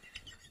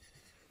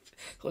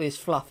 Got this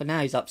fluff, and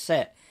now he's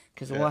upset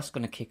because the wife's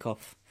going to kick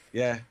off.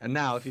 Yeah, and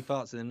now if he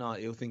farts in the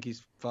night, he'll think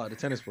he's farted a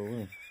tennis ball.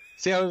 Won't he?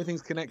 See how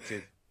everything's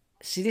connected?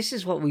 See, this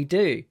is what we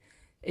do.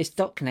 It's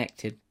not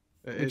connected.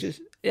 It is.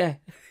 Yeah,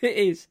 it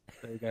is.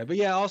 There you go. But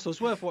yeah, also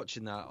it's worth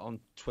watching that on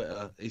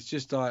Twitter. It's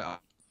just like,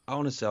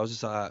 honestly, I was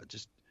just like,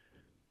 just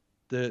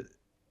the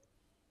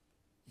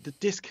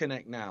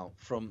disconnect now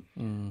from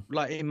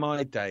like in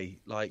my day,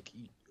 like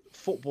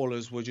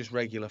footballers were just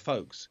regular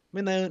folks. I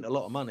mean, they earned a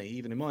lot of money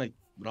even in when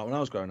I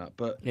was growing up,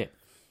 but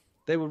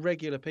they were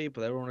regular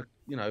people. They were on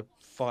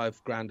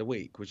 $5,000 a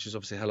week, which is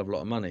obviously a hell of a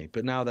lot of money.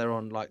 But now they're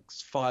on like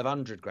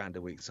 500 grand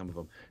a week, some of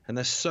them, and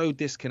they're so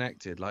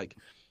disconnected. Like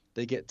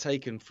they get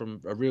taken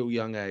from a real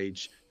young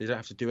age. They don't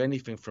have to do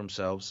anything for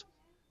themselves.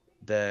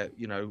 They're,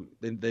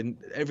 then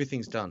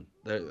everything's done.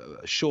 They're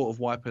short of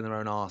wiping their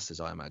own asses,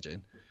 I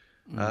imagine.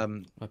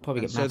 I'll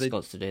probably get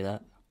mascots to do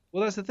that.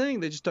 Well, that's the thing.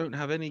 They just don't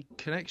have any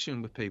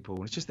connection with people.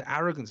 And it's just the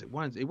arrogance. It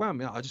wound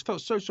me out. I just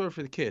felt so sorry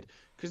for the kid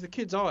because the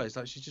kid's eyes,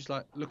 like she's just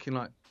like looking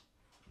like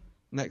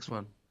next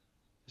one.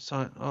 It's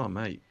like, oh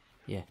mate.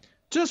 Yeah.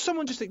 Just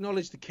someone just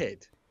acknowledge the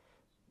kid.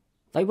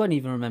 They won't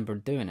even remember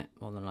doing it,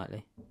 more than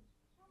likely.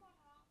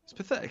 It's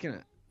pathetic, isn't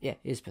it? Yeah, it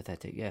is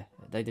pathetic. Yeah,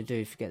 they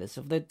do forget this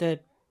stuff. They're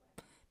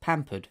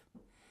pampered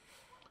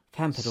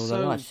all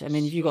their lives. I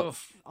mean, if you got,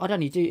 I'd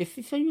only do if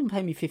you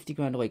pay me 50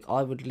 grand a week,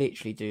 I would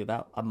literally do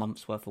about a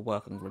month's worth of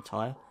work and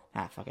retire.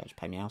 Fuck it, just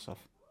pay me house off.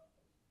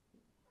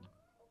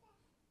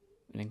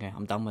 Okay,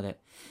 I'm done with it.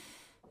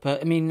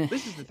 But I mean,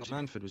 this is the thing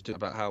Manford was doing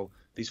about how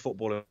these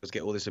footballers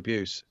get all this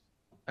abuse,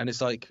 and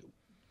it's like,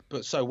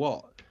 but so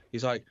what?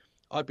 He's like,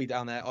 I'd be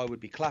down there, I would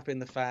be clapping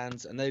the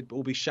fans, and they'd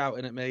all be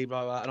shouting at me,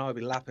 blah, blah, and I'd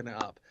be lapping it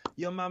up.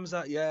 Your mum's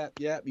that, yeah,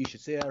 you should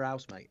see her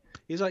house, mate.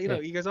 He's like,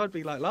 he goes, I'd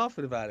be like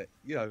laughing about it,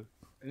 and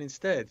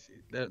instead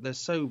they're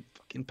so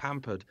fucking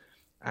pampered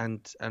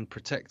and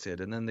protected,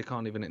 and then they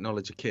can't even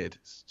acknowledge a kid.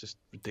 It's just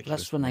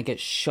ridiculous. That's when they get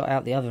shot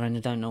out the other end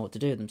and don't know what to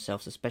do with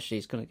themselves. Especially,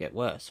 it's going to get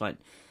worse. Like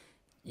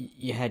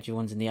you had your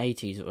ones in the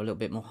 80s that were a little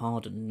bit more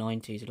hardened,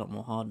 90s a lot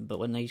more hardened. But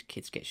when these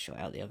kids get shot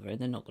out the other end,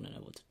 they're not going to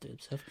know what to do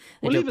themselves.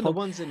 Well, even the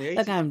ones in the 80s,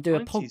 they're going to do a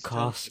 90s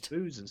podcast,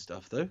 booze and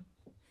stuff, though.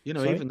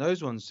 Sorry? Even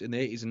those ones in the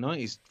 80s and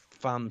 90s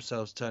found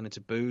themselves turning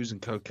to booze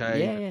and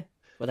cocaine. Yeah.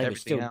 Well, they were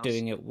still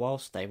doing it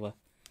whilst they were.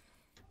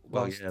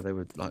 Well, yeah, they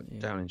were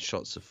downing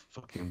shots of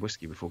fucking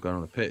whiskey before going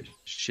on the pitch.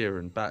 Shearer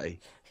and Batty.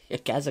 Yeah,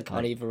 Gaza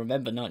can't even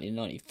remember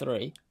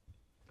 1993.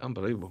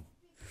 Unbelievable.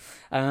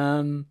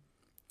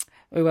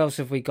 Who else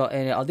have we got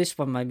in it? Oh, this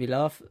one made me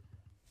laugh.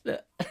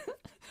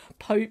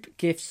 Pope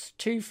gifts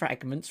 2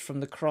 fragments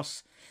from the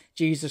cross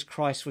Jesus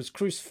Christ was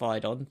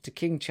crucified on to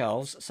King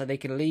Charles so they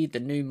can lead the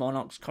new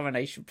monarch's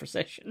coronation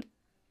procession.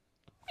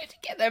 Where'd you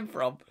get them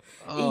from?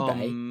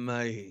 eBay?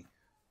 Mate.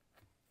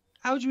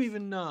 How do you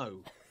even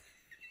know?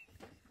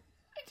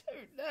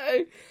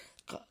 No,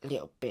 got a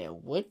little bit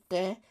of wood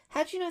there.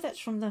 How do you know that's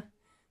from the?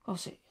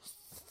 What's it?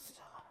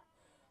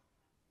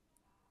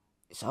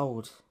 It's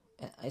old.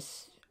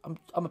 I'm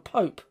a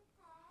pope.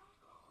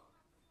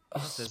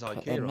 It says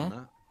IKEA on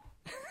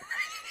that.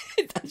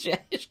 It does, yeah.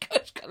 It's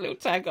got a little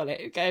tag on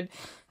it. Again,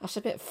 that's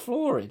a bit of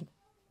flooring.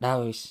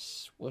 No,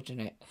 it's wood,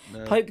 isn't it?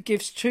 No. Pope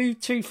gives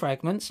two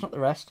fragments, not the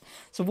rest.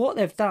 So what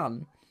they've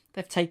done,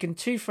 they've taken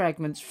 2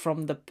 fragments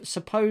from the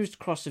supposed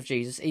cross of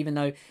Jesus, even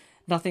though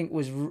nothing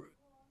was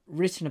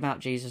written about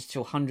Jesus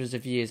till hundreds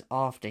of years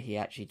after he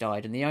actually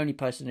died, and the only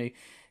person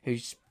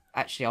who's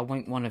actually, I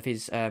think one of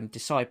his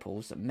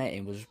disciples that met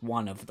him was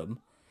one of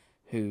them,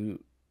 who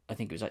I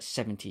think it was like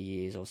 70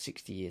 years or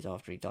 60 years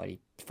after he died, he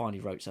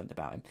finally wrote something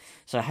about him.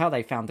 So how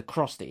they found the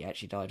cross that he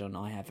actually died on,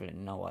 I have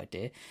no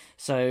idea.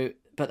 So,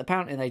 but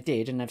apparently they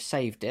did, and they've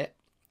saved it.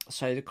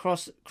 So the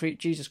cross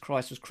Jesus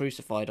Christ was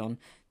crucified on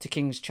to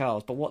King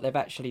Charles, but what they've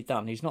actually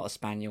done, he's not a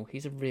spaniel,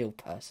 he's a real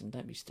person,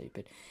 don't be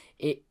stupid.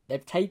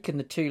 They've taken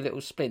the 2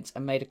 little splints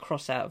and made a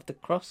cross out of the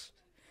cross,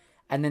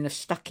 and then they've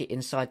stuck it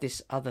inside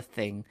this other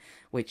thing,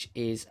 which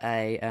is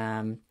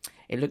it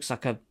looks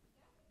like a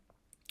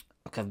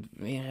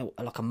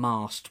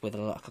mast with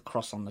like a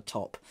cross on the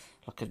top,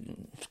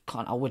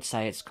 I would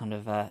say it's kind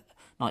of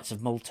Knights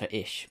of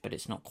Malta-ish, but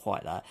it's not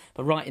quite that.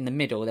 But right in the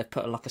middle, they've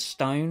put like a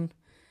stone,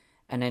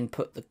 and then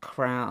put the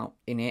crown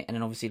in it, and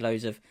then obviously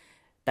loads of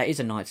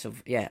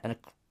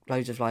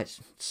loads of like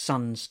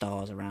sun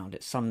stars around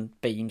it, sun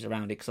beams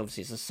around it, because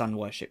obviously it's a sun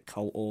worship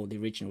cult, or the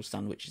original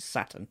sun, which is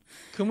Saturn.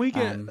 Can we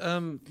get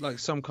like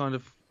some kind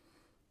of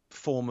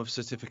form of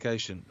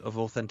certification, of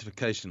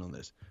authentication on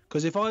this?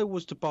 Because if I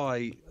was to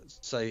buy,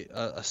 say,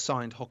 a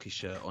signed hockey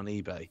shirt on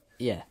eBay,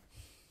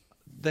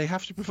 they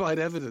have to provide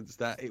evidence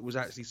that it was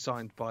actually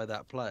signed by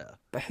that player.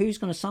 But who's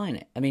going to sign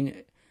it? I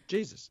mean,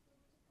 Jesus.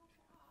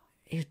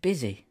 He was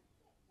busy.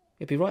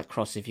 He'd be right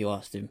cross if you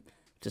asked him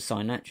to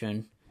sign that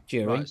during.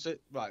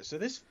 Right, so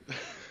this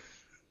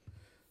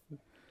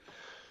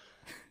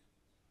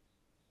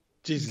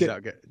Jesus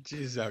out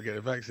get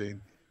a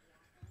vaccine.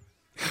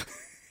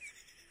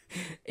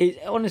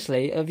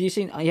 Honestly, have you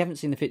seen? I haven't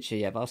seen the picture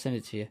yet, but I'll send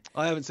it to you.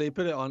 I haven't seen.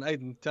 Put it on,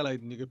 Aiden. Tell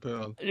Aiden you can put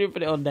it on. You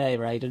put it on there,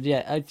 Aiden.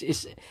 Yeah,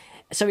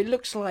 so it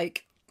looks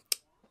like.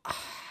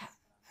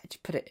 How'd you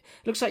put it?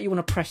 It looks like you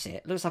want to press it.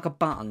 It looks like a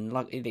button,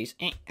 like these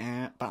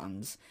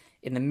buttons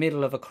in the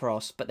middle of a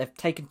cross. But they've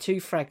taken two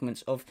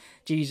fragments of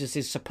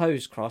Jesus'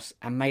 supposed cross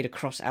and made a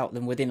cross out of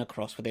them within a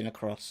cross,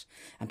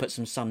 and put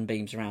some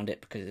sunbeams around it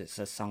because it's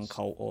a sun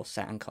cult or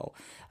Saturn cult.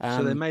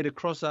 So they made a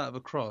cross out of a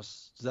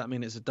cross. Does that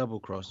mean it's a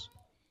double cross?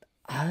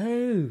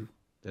 Oh,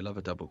 they love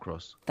a double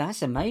cross.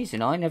 That's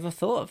amazing. I never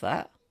thought of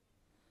that.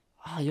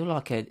 Oh, you're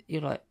like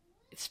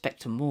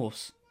Inspector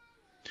Morse.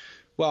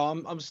 Well,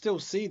 I'm still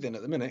seething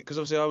at the minute because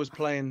obviously I was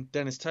playing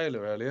Dennis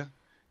Taylor earlier,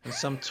 and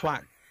some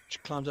twat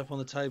climbed up on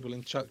the table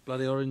and chucked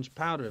bloody orange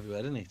powder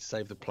everywhere, didn't he, to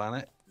save the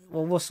planet?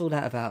 Well, what's all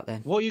that about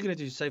then? What are you going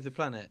to do to save the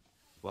planet?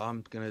 Well,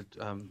 I'm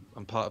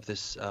part of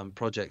this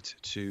project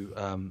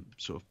to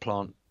sort of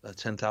plant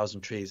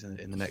 10,000 trees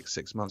in the next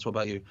 6 months. What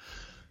about you?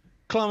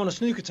 Climb on a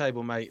snooker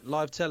table, mate.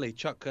 Live telly.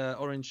 Chuck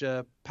orange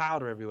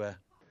powder everywhere.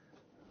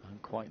 I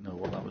don't quite know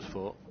what that was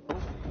for.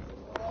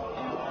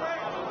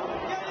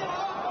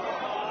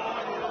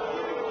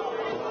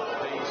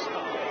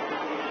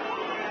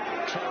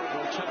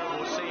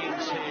 Terrible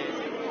scenes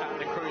here at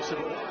the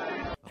Crucible.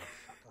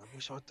 I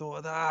wish I thought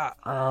of that.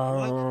 Oh.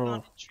 Why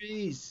plant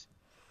trees?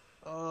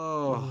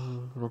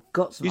 Oh. I've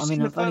got some.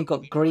 I've only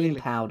got green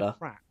powder.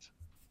 Rat.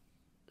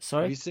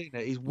 Sorry? Have you seen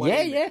it? He's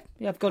yeah,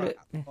 I've got it.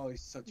 Yeah. Oh,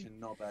 he's such a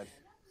knobhead.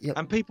 Yep.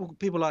 And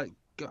people like,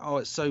 oh,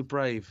 it's so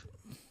brave.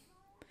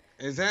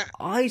 Is it?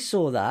 I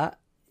saw that,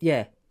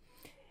 yeah.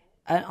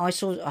 And I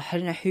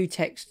don't know who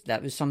texted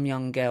that. It was some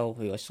young girl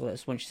who I saw that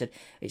when she said,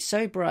 it's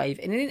so brave.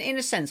 And in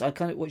a sense, I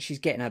kind of what she's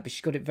getting at, but she's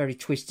got it very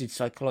twisted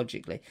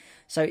psychologically.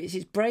 So it's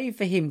brave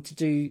for him to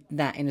do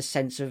that in a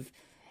sense of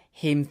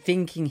him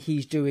thinking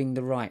he's doing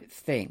the right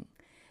thing.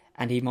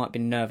 And he might be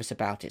nervous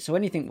about it. So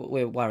anything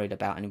we're worried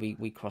about and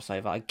we cross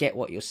over, I get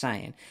what you're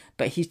saying.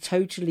 But he's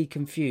totally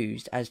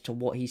confused as to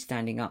what he's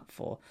standing up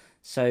for.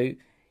 So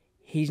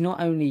he's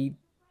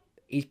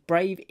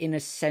brave in a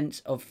sense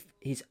of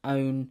his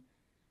own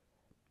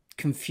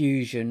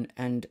confusion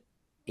and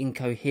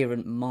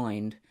incoherent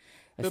mind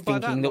of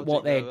thinking that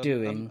what they're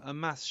doing... A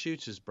mass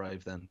shooter's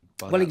brave then?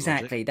 Well,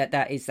 exactly.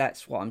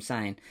 That's what I'm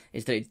saying,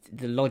 is that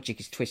the logic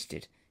is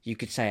twisted. You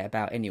could say it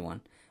about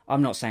anyone.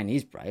 I'm not saying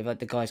he's brave.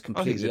 The guy's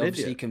completely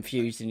obviously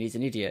confused and he's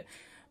an idiot.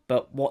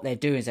 But what they're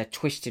doing is they're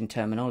twisting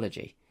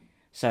terminology.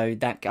 So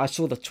that I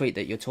saw the tweet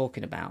that you're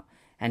talking about,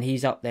 and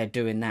he's up there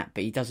doing that,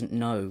 but he doesn't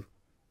know,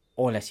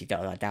 or unless he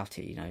does, I doubt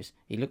it. He knows.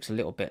 He looks a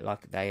little bit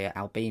like the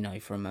albino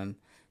from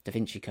Da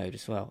Vinci Code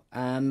as well.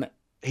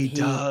 He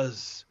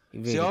does. He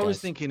really See, I was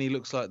does. thinking he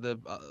looks like the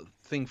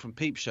thing from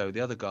Peep Show,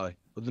 the other guy,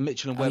 or the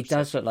Mitchell and Webb. He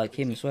does look like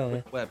him as well.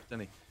 Yeah. Webb, doesn't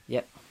he?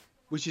 Yep.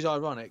 Which is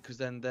ironic because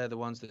then they're the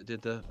ones that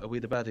did the Are We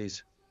the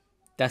Baddies?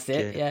 That's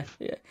it, yeah.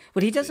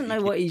 Well, he doesn't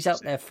know what he's up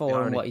there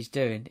for and what he's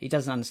doing. He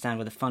doesn't understand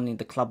where the funding,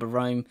 the Club of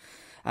Rome,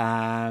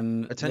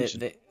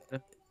 attention.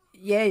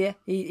 Yeah.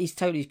 He's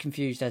totally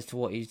confused as to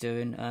what he's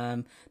doing.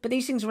 But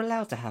these things are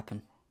allowed to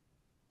happen.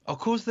 Of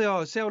course they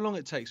are. See how long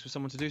it takes for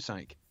someone to do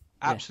something.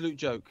 Absolute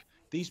joke.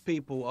 These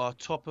people are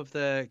top of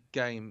their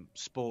game,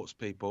 sports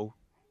people.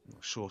 I'm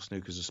not sure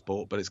snooker's a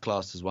sport, but it's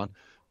classed as one.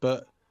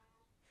 But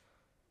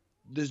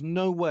there's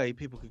no way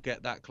people could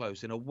get that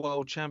close in a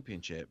world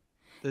championship.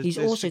 He's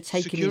also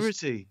taken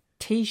his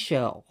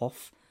T-shirt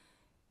off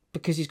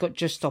because he's got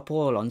Just Stop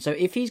Oil on. So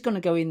if he's going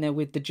to go in there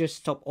with the Just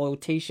Stop Oil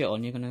T-shirt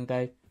on, you're going to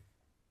go...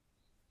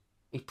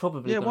 He's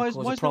probably going to cause a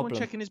problem. Why is no one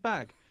checking his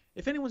bag?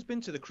 If anyone's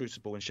been to the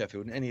Crucible in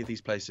Sheffield, in any of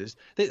these places,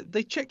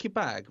 they check your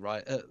bag,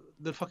 right, at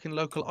the fucking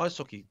local ice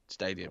hockey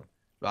stadium,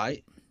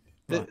 right?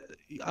 They're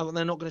not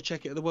going to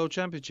check it at the World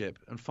Championship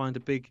and find a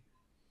big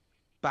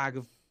bag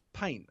of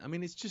paint. I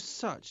mean, it's just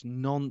such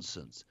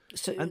nonsense.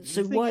 So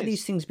why are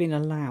these things being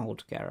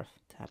allowed, Gareth?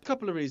 A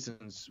couple of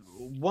reasons.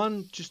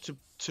 One, just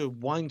to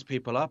wind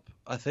people up,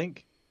 I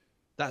think.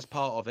 That's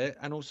part of it.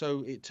 And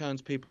also it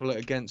turns people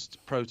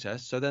against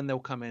protests. So then they'll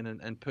come in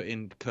and put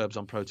in curbs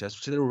on protests,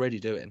 which they're already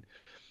doing.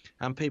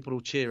 And people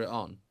will cheer it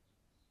on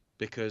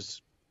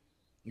because,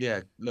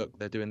 yeah, look,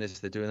 they're doing this,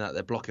 they're doing that.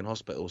 They're blocking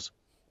hospitals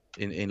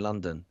in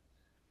London.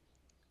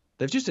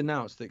 They've just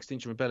announced the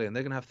Extinction Rebellion.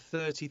 They're going to have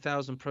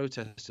 30,000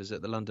 protesters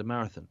at the London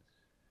Marathon.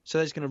 So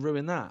they're just going to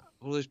ruin that.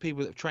 All those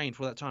people that have trained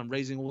for all that time,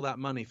 raising all that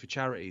money for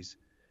charities,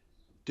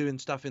 doing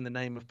stuff in the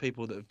name of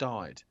people that have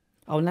died.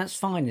 Oh, and that's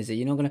fine, is it?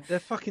 You're not going to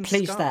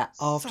police scum. that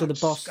after the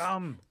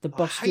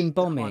Boston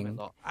bombing?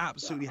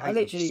 Absolutely hate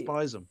them.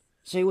 Despise them.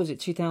 So was it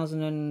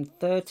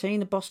 2013,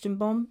 the Boston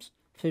bombs?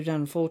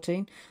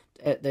 2014,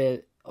 at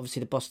obviously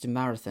the Boston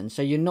Marathon.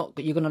 So you're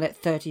going to let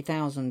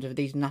 30,000 of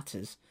these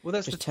nutters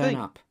just turn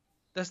up.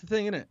 That's the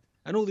thing, isn't it?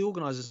 And all the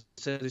organisers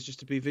said is just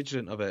to be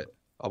vigilant of it.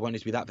 I won't need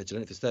to be that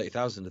vigilant if there's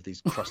 30,000 of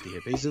these crusty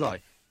hippies, did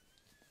I?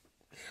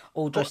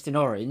 All dressed in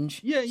orange,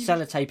 yeah,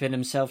 sellotaping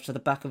themselves to the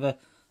back of a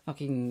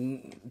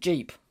fucking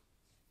Jeep.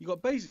 you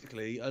got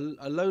basically a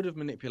load of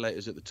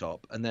manipulators at the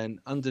top, and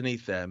then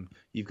underneath them,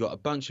 you've got a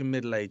bunch of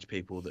middle-aged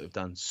people that have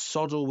done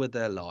soddle with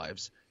their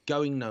lives,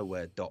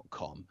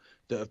 goingnowhere.com,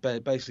 that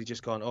have basically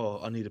just gone, oh,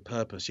 I need a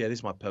purpose. Yeah, this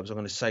is my purpose. I'm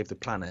going to save the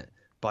planet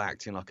by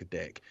acting like a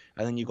dick.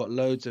 And then you've got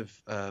loads of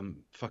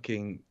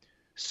fucking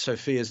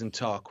Sophias and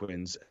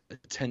Tarquins,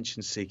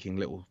 attention-seeking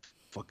little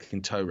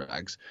fucking toe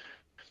rags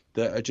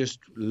that are just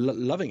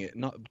loving it.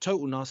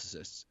 Total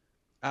narcissists.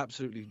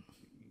 Absolutely,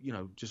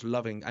 just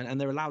loving,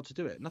 and they're allowed to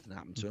do it. Nothing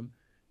happened to them.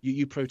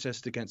 You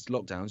protest against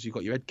lockdowns, you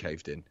got your head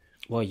caved in.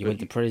 Well, you went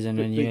to prison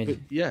and you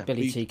had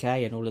Billy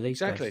TK and all of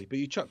these exactly. guys. But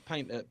you chuck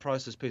paint at a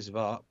priceless piece of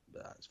art,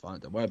 that's fine.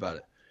 Don't worry about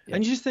it. Yeah.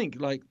 And you just think,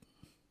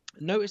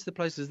 notice the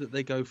places that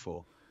they go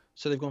for.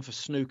 So they've gone for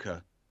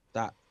snooker,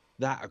 that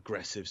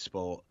aggressive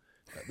sport.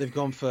 They've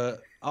gone for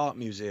art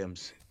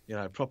museums,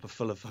 proper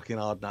full of fucking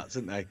hard nuts,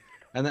 aren't they?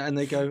 And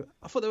they go.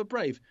 I thought they were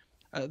brave.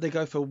 They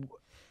go for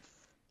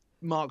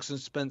Marks and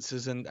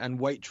Spencers and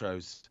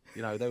Waitrose,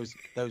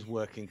 those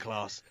working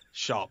class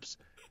shops.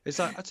 It's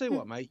like, I tell you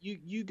what, mate,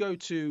 you go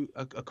to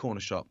a corner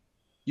shop.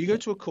 You go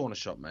to a corner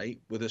shop,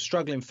 mate, with a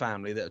struggling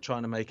family that are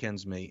trying to make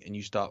ends meet, and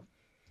you start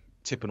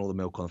tipping all the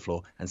milk on the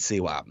floor and see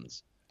what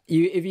happens.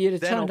 If you'd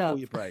have turned up,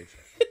 you're brave.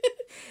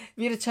 If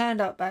you'd have turned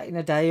up back in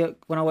the day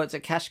when I worked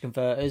at cash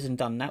converters and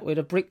done that, we'd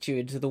have bricked you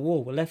into the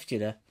wall. We left you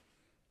there.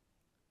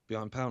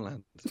 Behind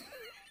Poundland.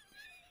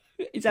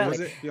 Exactly.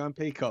 Was it behind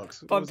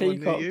Peacocks? Behind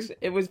Peacocks.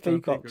 It was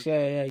Peacocks.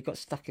 Yeah. You got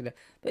stuck in it.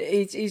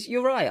 But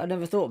you're right. I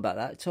never thought about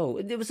that at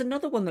all. There was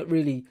another one that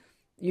really,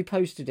 you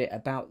posted it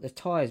about the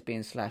tyres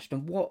being slashed,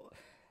 and what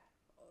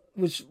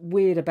was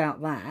weird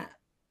about that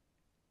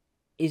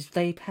is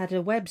they had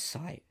a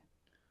website.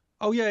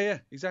 Oh yeah,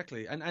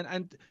 exactly.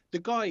 And the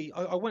guy,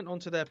 I went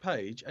onto their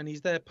page, and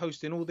he's there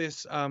posting all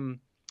this,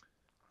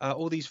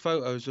 all these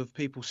photos of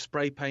people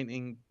spray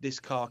painting "This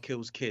car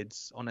kills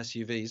kids" on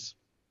SUVs.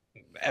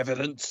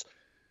 Evidence,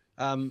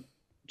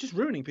 just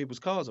ruining people's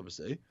cars,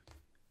 obviously,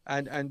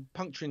 and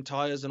puncturing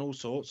tires and all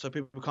sorts, so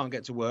people can't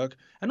get to work.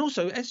 And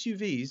also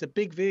SUVs are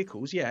big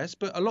vehicles, yes,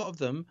 but a lot of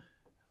them.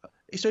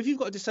 So if you've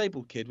got a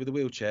disabled kid with a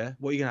wheelchair,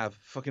 what are you gonna have?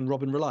 Fucking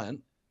Robin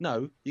Reliant?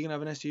 No, you're gonna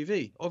have an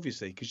SUV,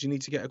 obviously, because you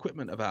need to get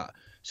equipment about.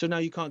 So now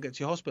you can't get to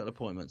your hospital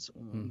appointments.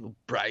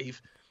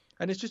 Brave.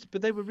 And it's just,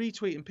 but they were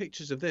retweeting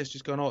pictures of this,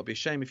 just going, oh, it'd be a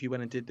shame if you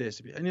went and did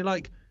this. And you're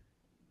like,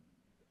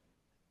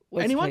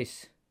 anyone?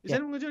 Is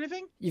anyone going to do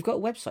anything? You've got a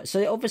website,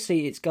 so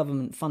obviously it's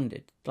government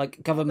funded.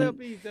 Like government.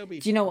 They'll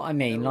be, do you know what I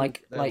mean?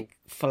 Like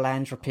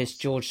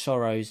philanthropist George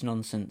Soros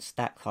nonsense,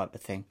 that type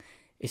of thing.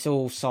 It's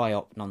all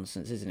psyop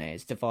nonsense, isn't it?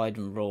 It's divide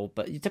and rule.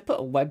 But to put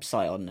a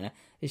website on there,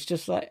 it's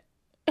just like.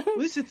 Well,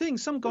 this is the thing.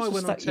 Some guy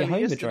went on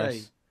telly yesterday.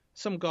 Address.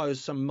 Some guy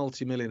was some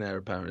multi-millionaire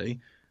apparently.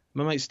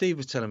 My mate Steve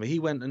was telling me he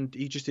went and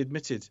he just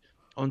admitted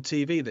on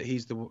TV that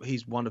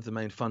he's one of the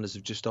main funders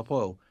of Just Stop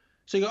Oil.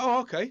 So you go, oh,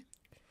 okay.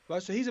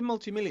 Right, so he's a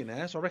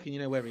multi-millionaire, so I reckon you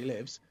know where he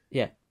lives.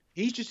 Yeah.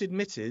 He's just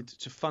admitted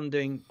to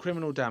funding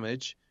criminal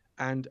damage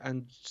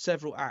and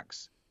several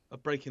acts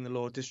of breaking the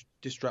law,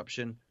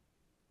 disruption.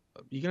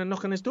 You going to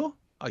knock on his door?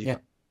 Oh, yeah.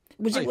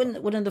 Was it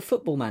one of the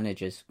football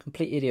managers,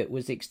 complete idiot,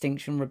 was the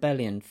Extinction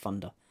Rebellion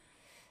funder?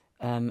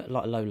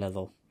 Like a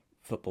low-level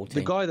football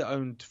team. The guy that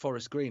owned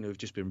Forest Green, who've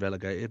just been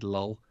relegated,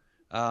 lol,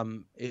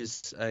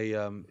 is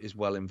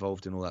well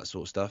involved in all that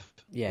sort of stuff.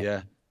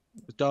 Yeah.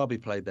 Derby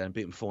played there and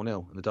beat them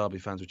 4-0, and the Derby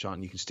fans were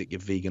chanting, "You can stick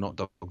your vegan hot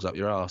dogs up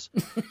your arse,"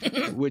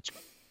 which,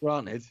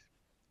 granted,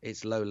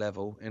 it's low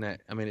level, innit?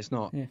 I mean, it's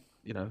not,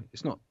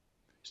 it's not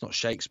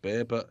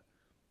Shakespeare, but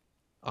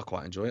I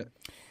quite enjoy it.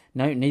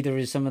 No, neither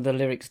is some of the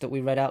lyrics that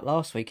we read out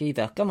last week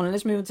either. Come on,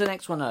 let's move on to the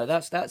next one. though.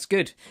 That's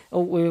good.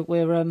 Oh, we're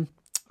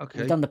okay.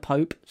 We've done the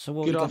Pope. So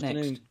what we got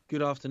next?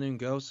 Good afternoon,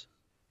 girls.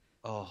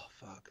 Oh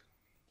fuck.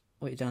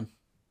 What you done?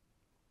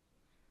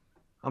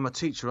 I'm a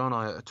teacher, aren't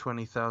I, at a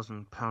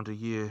 £20,000 a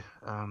year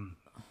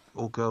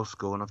all-girls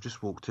school, and I've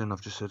just walked in. I've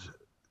just said,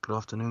 "Good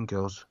afternoon,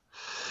 girls."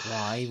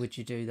 Why would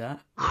you do that?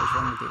 What's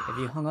wrong with you? Have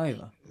you hung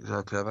over?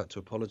 Exactly. I've had to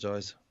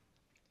apologise.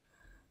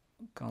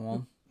 Go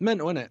on.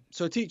 Mental, innit?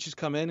 So a teacher's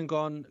come in and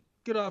gone,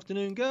 "Good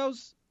afternoon,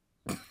 girls."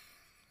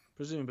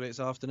 Presumably it's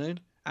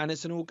afternoon, and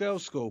it's an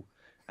all-girls school,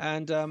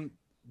 and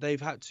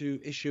they've had to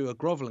issue a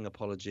grovelling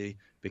apology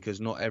because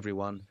not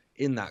everyone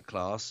in that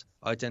class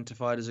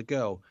identified as a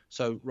girl.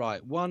 So,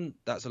 right, one,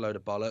 that's a load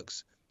of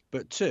bollocks.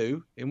 But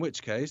two, in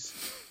which case,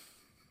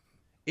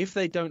 if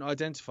they don't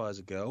identify as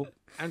a girl,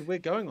 and we're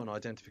going on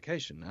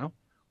identification now,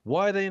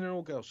 why are they in an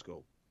all-girls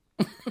school?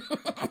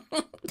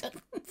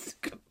 That's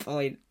a good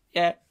point.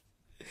 Yeah.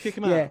 Kick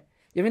them out. Yeah.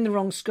 You're in the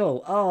wrong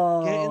school.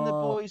 Oh. Get in the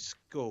boys'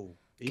 school.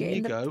 In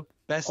you go.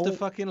 Best of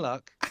fucking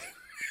luck.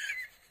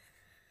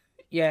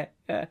 Yeah.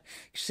 You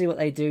see what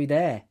they do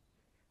there.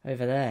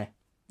 Over there.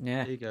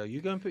 Yeah. There you go.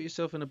 You go and put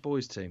yourself in a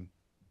boys' team.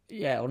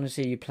 Yeah, I want to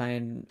see you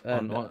playing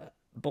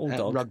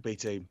Bulldog. Rugby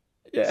team.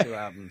 Yeah. See what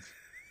happens.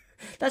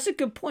 That's a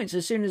good point. So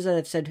as soon as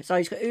they've said, so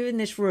he's got who in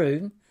this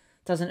room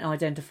doesn't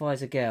identify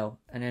as a girl,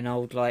 and then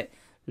old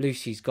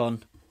Lucy's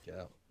gone.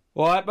 Yeah.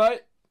 All right,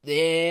 mate.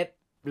 Yeah,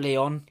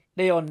 Leon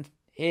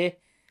here,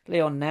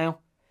 Leon now.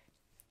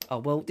 Oh,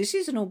 well, this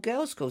is an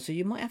all-girls school, so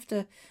you might have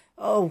to...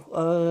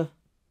 I've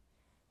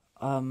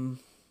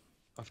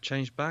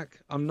changed back.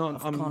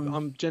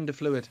 I'm gender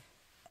fluid.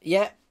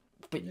 Yeah,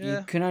 but Yeah.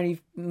 you can only...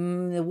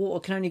 the water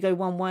can only go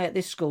one way at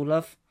this school,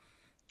 love.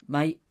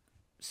 Mate,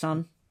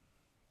 son.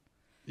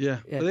 Yeah.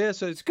 Yeah. But yeah,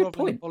 so it's It's a good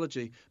groveling point.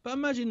 apology. But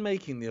imagine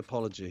making the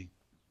apology.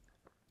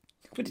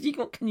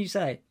 What can you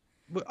say?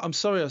 Well, I'm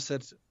sorry I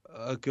said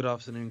good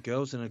afternoon,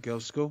 girls, in a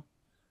girls' school.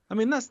 I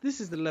mean,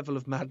 this is the level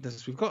of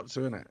madness we've got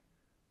to, isn't it?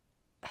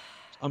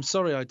 I'm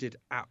sorry I did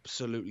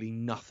absolutely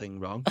nothing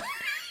wrong.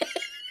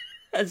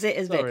 That's it,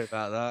 isn't Sorry it?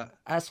 about that.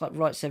 That's like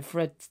Right Said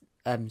Fred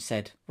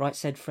said. Right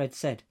Said Fred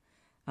said.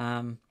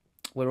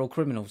 We're all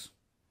criminals.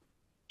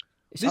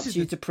 It's This up is to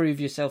you the- to prove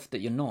yourself that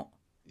you're not.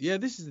 Yeah,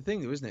 this is the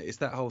thing, though, isn't it? It's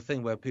that whole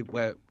thing where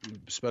we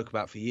spoke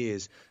about for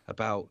years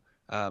about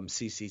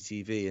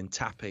CCTV and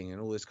tapping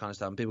and all this kind of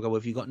stuff. And people go, well,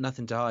 if you've got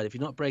nothing to hide, if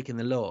you're not breaking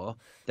the law,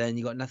 then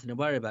you've got nothing to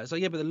worry about. So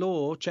yeah, but the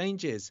law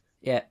changes.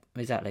 Yeah,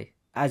 exactly.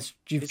 As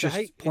you've It's a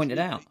just pointed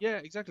out. Yeah,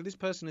 exactly. This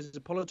person is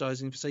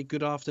apologising for, say,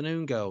 good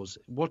afternoon, girls.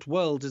 What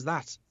world is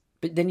that?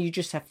 But then you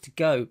just have to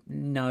go,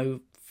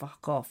 no,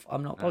 fuck off.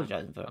 I'm not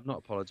apologising for it. I'm not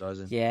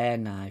apologising. Yeah,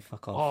 no,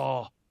 fuck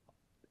off.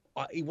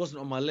 He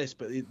wasn't on my list,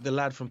 but the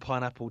lad from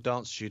Pineapple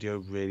Dance Studio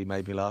really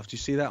made me laugh. Do you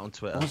see that on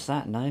Twitter? What's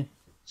that? No.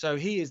 So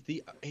he's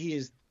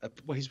a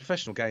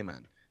professional gay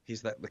man.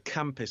 He's the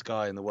campest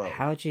guy in the world.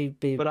 How'd you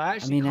be... But I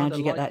actually how'd kinda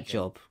you get like that him.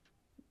 job?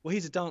 Well,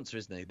 he's a dancer,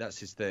 isn't he? That's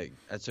his thing.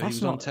 And so That's he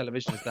was on not-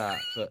 television as that.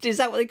 But Is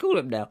that what they call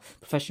them now?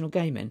 Professional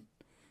gaming?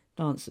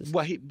 Dancers?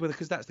 well,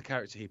 because that's the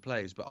character he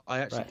plays. But I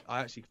Right.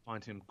 actually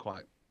find him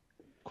quite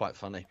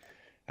funny.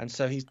 And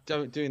so he's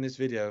doing this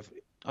video of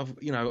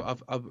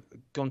I've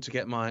gone to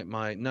get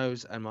my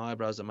nose and my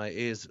eyebrows and my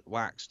ears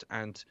waxed,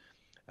 and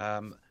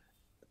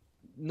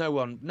no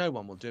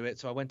one will do it.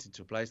 So I went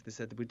into a place. They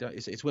said that we don't.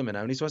 It's women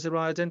only. So I said,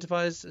 well, I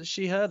identify as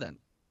she, her then.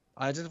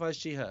 I identify as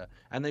she, her,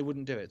 and they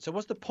wouldn't do it. So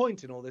what's the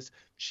point in all this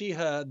she,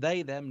 her,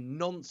 they, them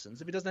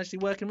nonsense if it doesn't actually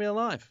work in real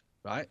life,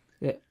 right?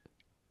 Yeah.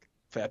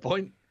 Fair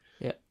point.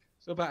 Yeah.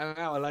 So about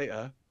an hour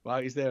later,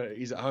 right, he's there.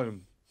 He's at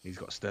home. He's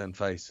got a stern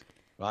face,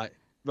 right?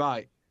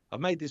 Right.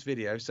 I've made this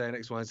video saying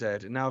X, Y, and Z,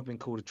 and now I've been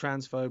called a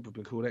transphobe. I've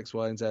been called X,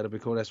 Y, and Z. I've been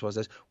called S, Y,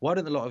 Z. Why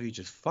don't a lot of you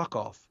just fuck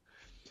off,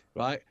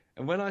 right?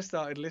 And when I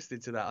started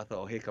listening to that, I thought,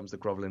 oh, here comes the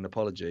grovelling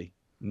apology.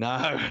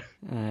 No,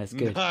 It's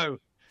good. no.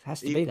 It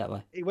has to be that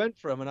way. He went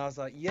for him, and I was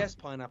like, yes,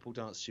 Pineapple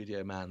Dance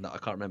Studio man, that I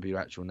can't remember your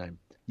actual name.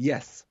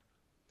 Yes.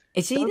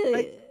 It's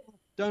either...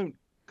 Don't,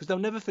 because they'll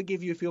never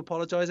forgive you if you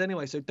apologise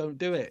anyway, so don't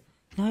do it.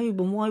 No,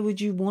 but why would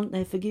you want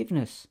their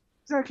forgiveness?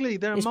 Exactly.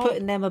 They're It's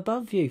putting them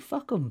above you.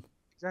 Fuck them.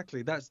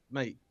 Exactly. That's,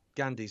 mate,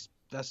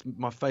 that's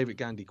my favourite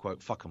Gandhi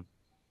quote. Fuck 'em.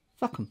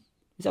 Fuck them.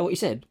 Is that what he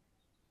said?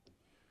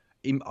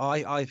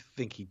 I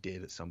think he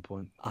did at some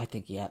point. I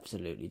think he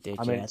absolutely did.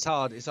 I mean, yeah. it's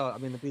hard. I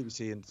mean, the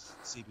BBC and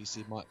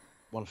CBC might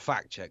want to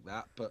fact check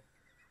that, but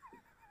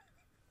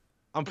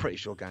I'm pretty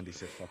sure Gandhi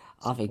said fuck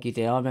 'em. I think he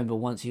did. I remember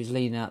once he was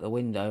leaning out the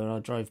window and I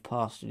drove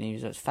past and he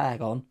was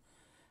fag on.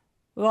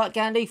 Right,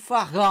 Gandhi,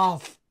 fuck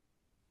off.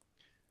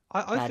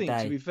 I Bad think,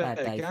 day. to be fair,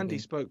 Bad day for Gandhi him.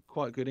 spoke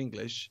quite good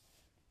English.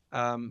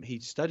 He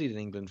studied in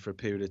England for a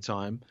period of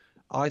time.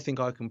 I think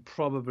I can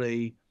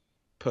probably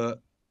put,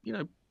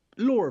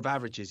 law of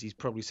averages, he's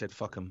probably said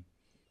fuck 'em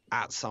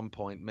at some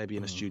point, maybe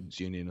in a students'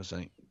 union or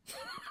something.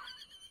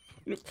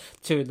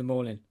 2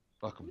 in.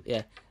 Fuck 'em.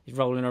 Yeah, he's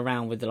rolling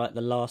around with the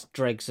last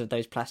dregs of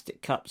those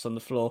plastic cups on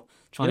the floor,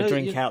 trying You know,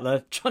 to drink out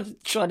the,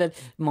 trying to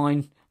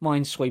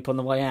mine sweep on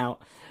the way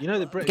out. You know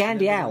the British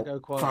Gandhi never out. go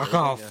quiet, Fuck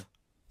don't off. you?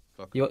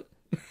 Fuck 'em. You,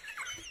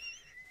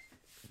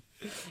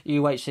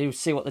 you wait till you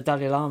see what the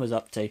Dalai Lama's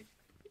up to.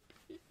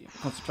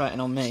 Concentrating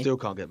on me. Still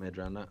can't get my head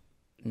around that.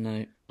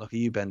 No. Lucky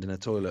you bending a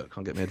toilet.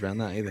 Can't get my head around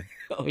that either.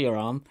 Oh, your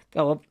arm.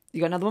 Go on.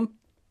 You got another one?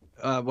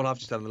 Well, I've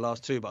just done the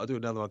last two, but I'll do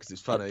another one because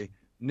it's funny.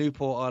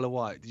 Newport, Isle of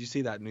Wight. Did you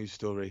see that news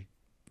story?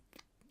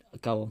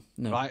 Go on.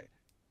 No. Right.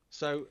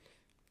 So,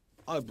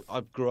 I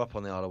grew up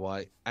on the Isle of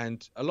Wight,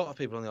 and a lot of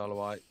people on the Isle of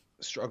Wight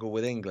struggle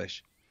with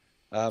English.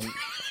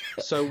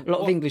 So A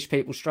lot of English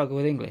people struggle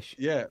with English.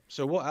 Yeah.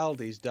 So what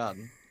Aldi's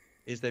done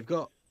is they've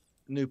got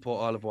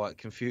Newport, Isle of Wight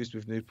confused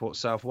with Newport,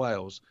 South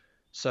Wales.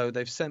 So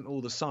they've sent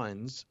all the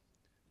signs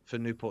for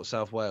Newport,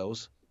 South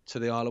Wales to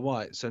the Isle of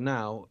Wight. So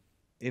now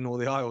in all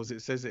the aisles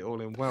it says it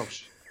all in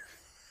Welsh.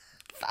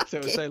 So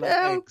it will say like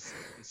hell. eggs,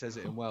 it says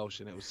it in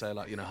Welsh, and it will say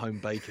like home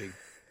baking,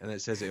 and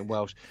it says it in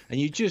Welsh. And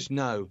you just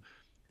know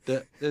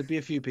that there'll be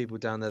a few people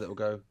down there that will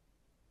go,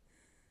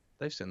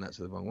 they've sent that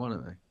to the wrong one,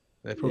 haven't they?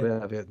 They probably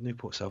have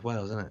Newport, South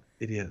Wales, isn't it?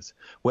 Idiots.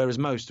 Whereas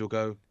most will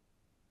go,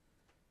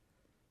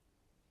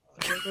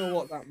 I don't know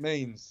what that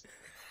means.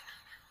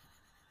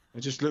 I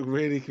just look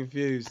really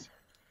confused.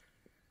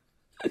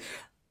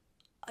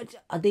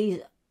 Are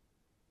these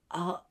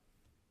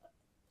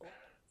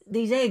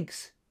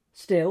eggs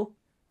still?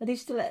 Are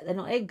these still? They're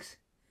not eggs.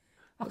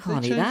 I Have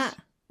can't they eat changed- that.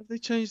 Have they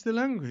changed the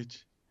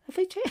language? Have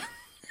they changed?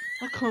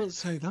 I can't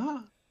say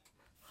that.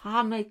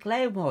 Ha me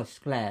Claymore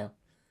Claire.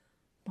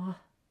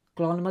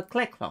 Glon my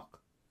clock.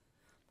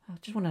 I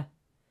just want to.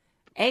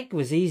 Egg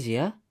was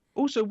easier.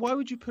 Also, why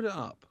would you put it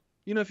up?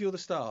 You know, if you're the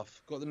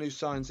staff, got the new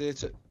signs here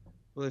to...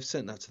 Well, they've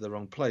sent that to the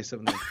wrong place,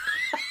 haven't they?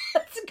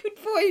 That's a good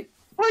point.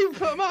 Why you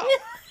put them up?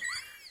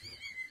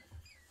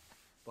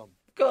 Bum.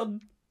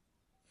 Gone.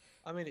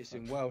 I mean, it's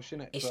in Welsh,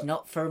 isn't it? It's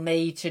not for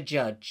me to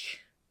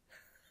judge.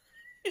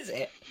 Is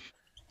it?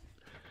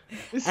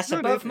 That's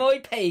above my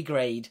pay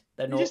grade.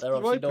 They're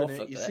obviously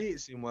Norfolk. You see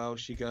it's in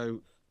Welsh, you go,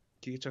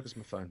 can you chuck us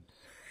my phone?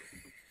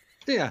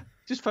 Yeah,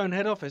 just phone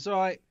head office, all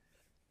right.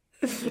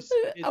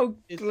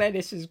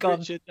 Glennis has gone.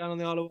 Richard down on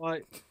the Isle of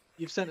Wight.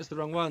 You've sent us the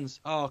wrong ones.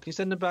 Oh, can you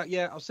send them back?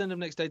 Yeah, I'll send them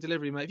next day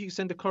delivery, mate. If you can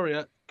send a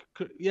courier,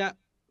 yeah.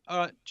 All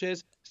right,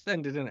 cheers.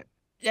 Send it, innit?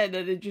 Yeah,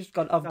 no, they've just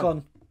gone. I've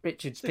gone.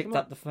 Richard's picked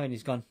up the phone.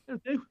 He's gone.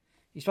 It'll do.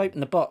 He's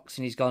opened the box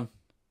and he's gone.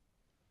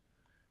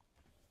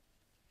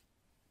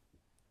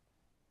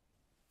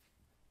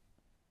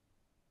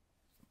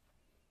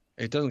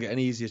 It doesn't get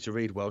any easier to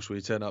read Welsh when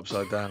you turn it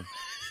upside down.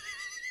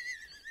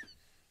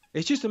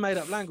 It's just a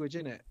made-up language,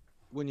 isn't it?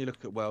 When you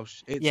look at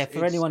Welsh.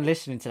 For anyone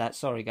listening to that,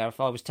 sorry, Gareth,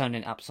 I was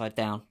turning it upside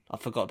down. I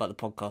forgot about the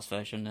podcast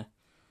version there.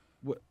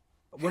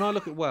 When I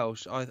look at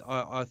Welsh,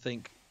 I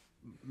think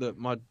that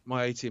my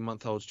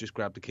 18-month-old's just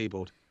grabbed the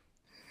keyboard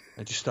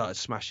and just started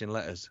smashing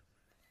letters.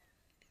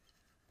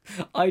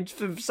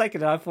 For a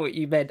second, I thought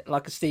you meant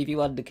like a Stevie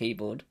Wonder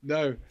keyboard.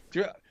 No.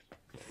 It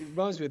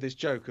reminds me of this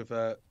joke of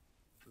the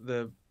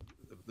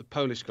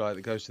Polish guy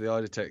that goes to the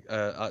eye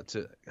detector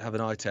to have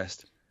an eye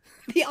test.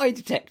 The eye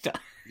detector?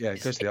 Yeah,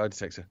 goes to the eye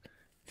detector.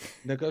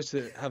 No, goes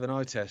to have an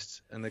eye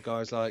test, and the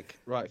guy's like,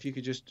 right, if you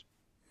could just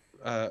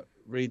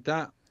read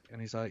that. And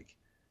he's like,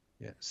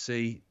 yeah,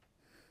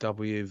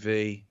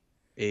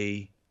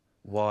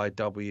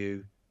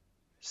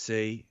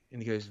 CWVEYWC.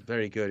 And he goes,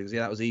 very good. He goes,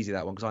 yeah, that was easy,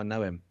 that one, because I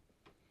know him.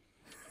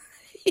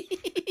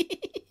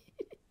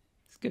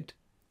 It's good.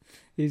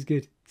 He's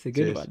good. It's a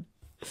good Cheers. one.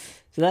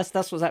 So that's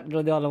what's happened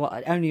on the Isle of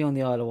Wight. Only on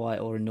the Isle of Wight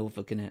or in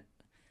Norfolk, innit?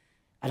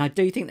 And I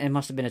do think there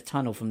must have been a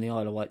tunnel from the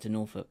Isle of Wight to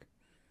Norfolk.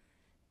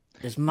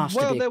 There must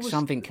have been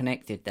something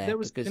connected there. There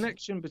was a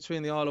connection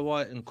between the Isle of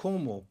Wight and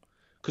Cornwall.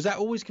 Because that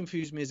always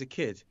confused me as a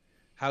kid.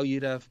 How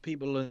you'd have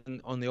people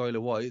on the Isle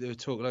of Wight that would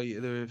talk like they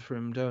were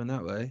from down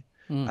that way.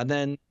 And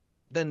then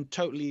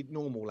totally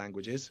normal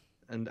languages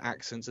and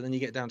accents. And then you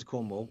get down to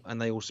Cornwall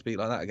and they all speak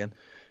like that again.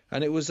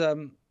 And it was...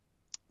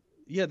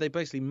 they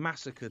basically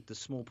massacred the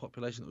small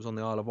population that was on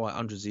the Isle of Wight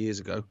hundreds of years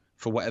ago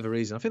for whatever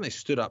reason. I think they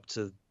stood up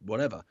to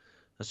whatever.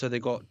 And so they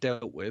got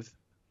dealt with.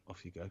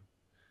 Off you go.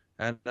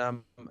 And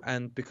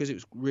because it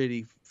was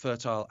really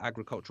fertile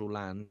agricultural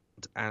land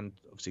and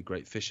obviously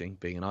great fishing,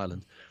 being an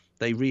island,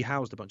 they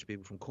rehoused a bunch of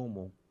people from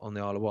Cornwall on the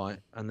Isle of Wight,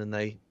 and then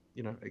they,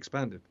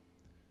 expanded.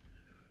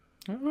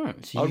 All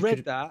right. So I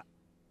read that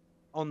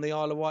on the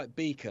Isle of Wight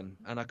beacon,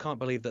 and I can't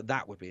believe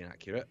that would be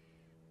inaccurate.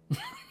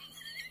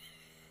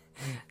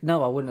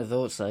 No, I wouldn't have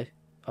thought so.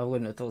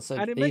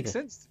 And it makes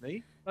sense to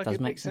me.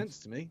 It makes sense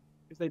to me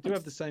because they do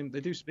have the same.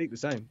 They do speak the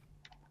same.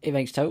 It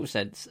makes total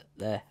sense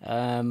there.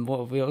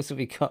 What have we also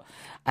got?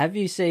 Have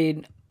you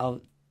seen? I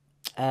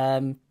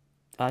don't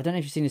know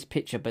if you've seen this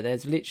picture, but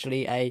there's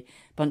literally a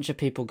bunch of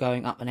people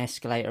going up an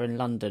escalator in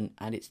London,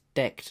 and it's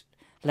decked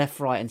left,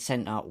 right, and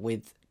centre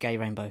with gay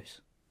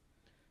rainbows.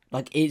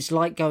 Like it's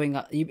like going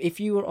up. If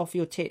you were off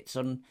your tits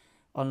on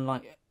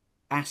like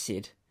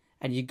acid,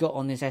 and you got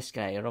on this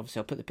escalator.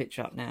 Obviously, I'll put the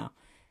picture up now,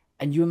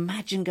 and you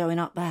imagine going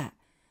up that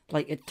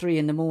like at 3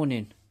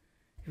 a.m.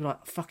 You're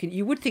like fucking.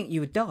 You would think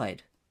you had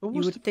died. You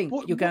would think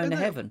you're going to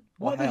heaven.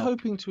 What are they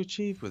hoping to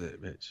achieve with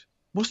it, Rich?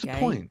 What's the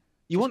point?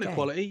 You want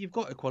equality, you've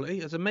got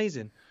equality. It's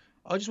amazing.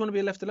 I just want to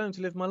be left alone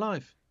to live my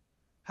life.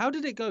 How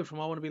did it go from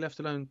I want to be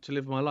left alone to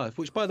live my life?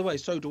 Which, by the way,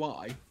 so do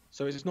I.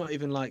 So it's not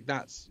even like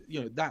that's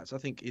I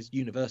think is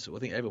universal. I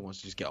think everyone wants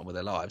to just get on with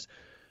their lives.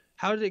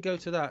 How did it go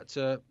to that?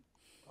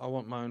 I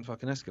want my own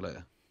fucking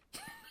escalator.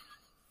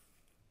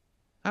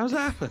 How's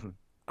that happen?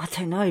 I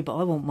don't know, but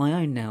I want my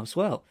own now as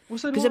well.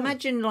 Because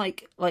imagine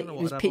like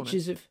there's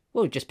pictures of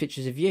just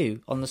pictures of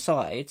you on the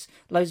sides,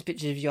 loads of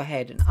pictures of your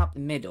head, and up the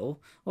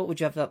middle. What would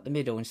you have up the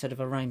middle instead of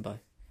a rainbow?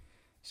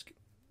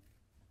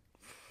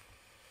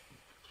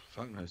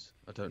 Fuck knows.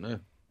 I don't know.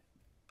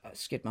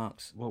 Skid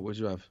marks. What would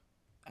you have?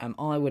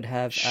 I would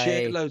have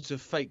loads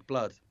of fake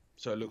blood,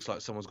 so it looks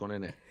like someone's gone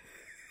in it.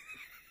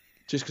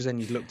 Just because then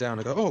you'd look down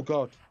and go, "Oh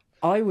God."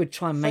 I would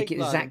try and fake make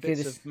it exactly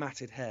this. Of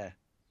matted hair.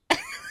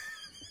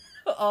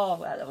 Oh,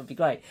 well, that would be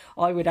great.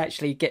 I would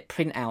actually get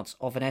printouts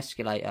of an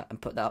escalator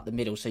and put that up the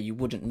middle so you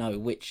wouldn't know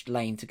which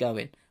lane to go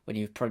in when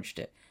you approached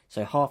it.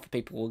 So half the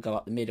people will go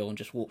up the middle and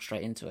just walk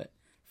straight into it.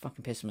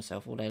 Fucking pissing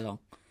myself all day long.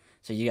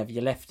 So you have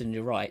your left and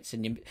your rights,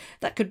 and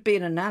that could be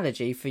an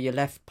analogy for your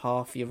left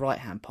path, your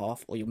right-hand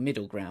path, or your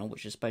middle ground,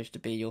 which is supposed to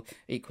be your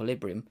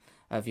equilibrium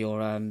of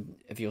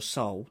your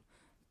soul.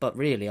 But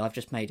really, I've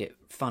just made it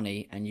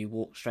funny, and you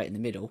walk straight in the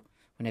middle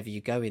whenever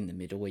you go in the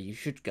middle where you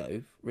should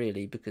go,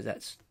 really,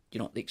 because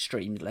you're not the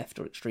extreme left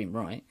or extreme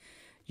right.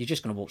 You're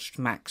just going to walk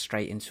smack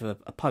straight into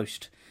a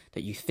post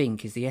that you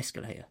think is the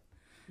escalator.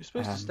 You're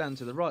supposed to stand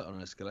to the right on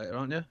an escalator,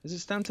 aren't you? Is it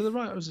stand to the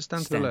right or is it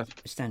stand to the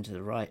left? Stand to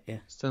the right, yeah.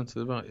 Stand to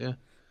the right, yeah.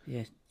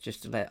 Yeah,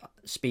 just to let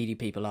speedy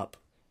people up.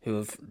 who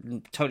have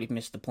totally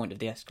missed the point of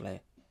the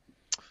escalator.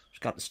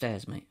 Just go up the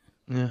stairs, mate.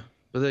 Yeah,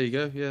 but there you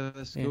go. Yeah,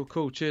 that's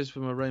cool. Cheers for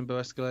my rainbow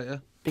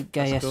escalator. Big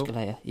gay That's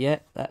escalator. Cool. Yeah,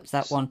 that's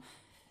that one.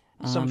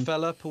 Some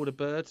fella pulled a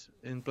bird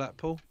in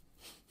Blackpool.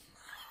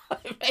 I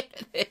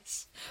remember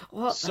this.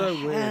 What so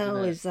the weird, hell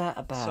is that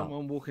about?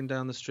 Someone walking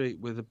down the street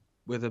with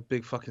a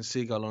big fucking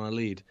seagull on a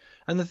lead.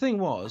 And the thing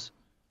was,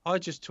 I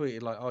just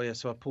tweeted like, oh yeah,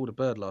 so I pulled a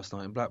bird last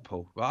night in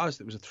Blackpool. But I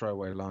just, it was a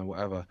throwaway line,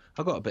 whatever.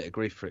 I got a bit of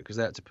grief for it because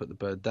they had to put the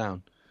bird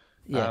down.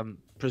 Yeah.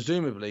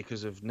 Presumably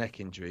because of neck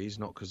injuries,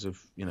 not because of,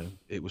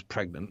 it was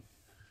pregnant.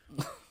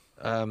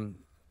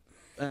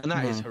 And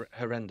that is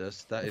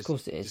horrendous. That is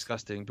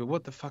disgusting. But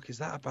what the fuck is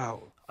that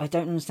about? I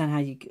don't understand how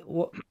you...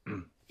 What?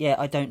 Yeah,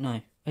 I don't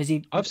know.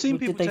 I've seen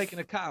people taking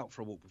a cat out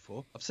for a walk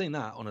before. I've seen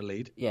that on a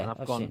lead. Yeah, and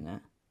I've gone, seen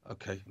that.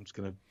 Okay, I'm just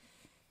going to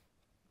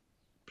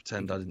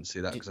pretend I didn't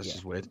see that because that's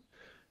just weird.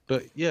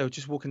 But yeah,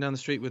 just walking down the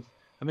street with...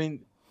 I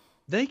mean,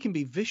 they can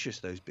be vicious,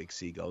 those big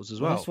seagulls,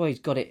 as well. That's why he's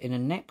got it in a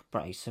neck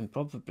brace, and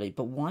probably...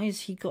 But why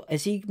has he got...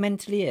 Is he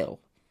mentally ill?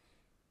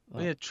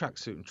 Well, he had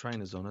tracksuit and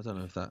trainers on. I don't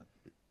know if that,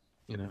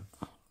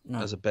 No.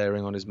 has a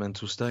bearing on his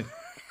mental state.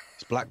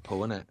 It's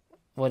Blackpool, isn't it?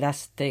 Well,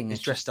 that's the thing. He's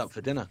dressed up for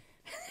dinner.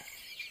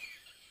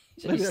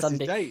 Maybe that's his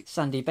date.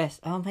 Sunday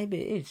best. Oh,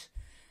 maybe it is.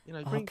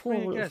 Bring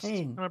a guest.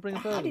 Can I bring a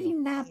bird How did he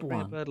nab Bring a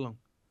one? bird along.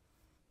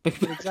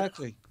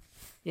 Exactly.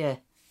 Yeah.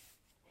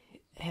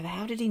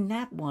 How did he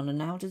nab one,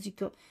 and how does he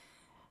got...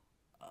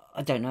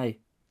 I don't know.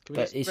 Can we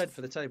get some bread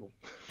for the table?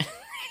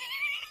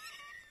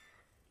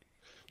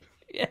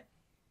 Yeah.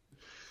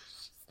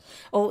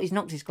 Oh, he's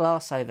knocked his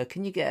glass over.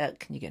 Can you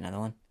get another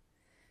one?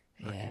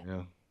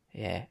 Yeah.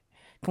 Yeah.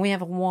 Can we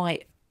have a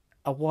white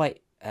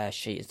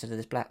sheet instead of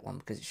this black one,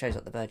 because it shows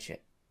up the bird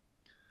shit?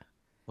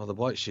 Well, the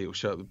white sheet will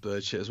show up with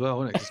bird shit as well,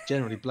 won't it? 'Cause it's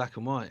generally black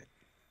and white.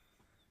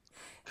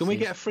 Can we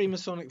get a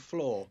Freemasonic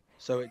floor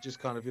so it just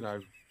kind of,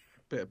 a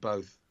bit of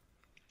both?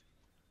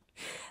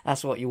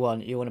 That's what you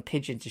want. You want a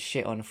pigeon to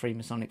shit on a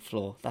Freemasonic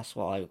floor. That's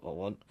what I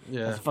want.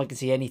 Yeah. That's if I can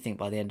see anything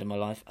by the end of my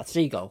life. A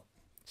seagull.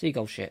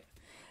 Seagull shit.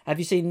 Have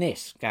you seen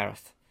this,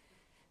 Gareth?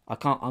 I'm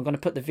going to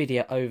put the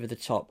video over the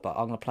top, but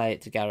I'm going to play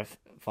it to Gareth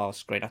via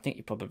screen. I think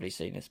you've probably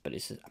seen this, but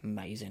it's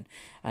amazing.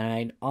 And I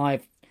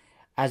mean,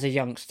 as a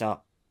youngster,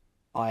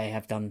 I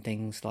have done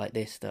things like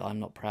this that I'm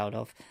not proud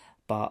of,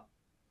 but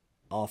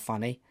are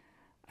funny.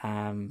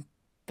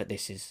 But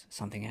this is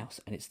something else,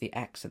 and it's the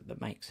accent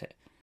that makes it.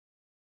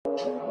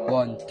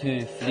 1,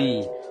 2,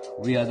 3.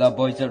 We are the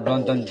boys that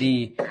run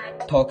Dundee,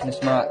 talking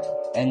smack,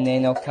 and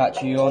then I'll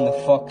catch you on the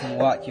fucking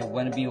whack. You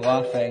wanna be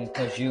laughing,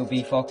 cause you'll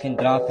be fucking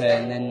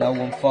drapping, and now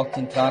I'm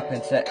fucking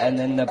trapping, sitting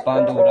in the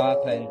bando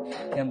rapping.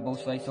 Kimbo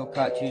Slice will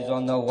catch you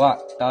on the whack.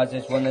 Daz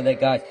is one of the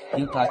guys,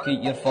 he'll tack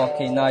out your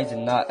fucking eyes,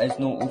 and that is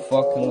no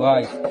fucking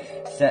wise.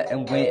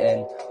 Sitting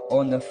waiting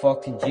on the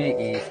fucking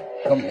jetties,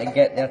 come to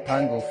get their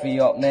tango,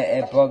 free up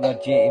met brother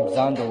James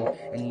Zando,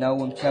 and now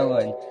I'm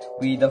chilling,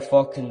 we the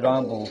fucking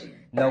ramble.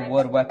 Now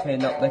we're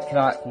whipping up the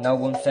crack, now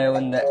I'm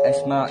selling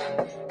the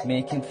smack,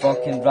 making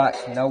fucking racks,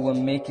 now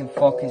I'm making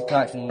fucking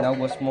tracks, and now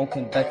we're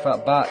smoking big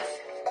fat bats.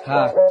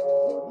 Ha!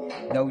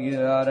 Now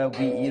you are a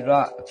wheaty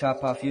rat, I'll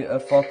chop off your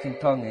fucking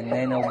tongue, and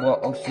then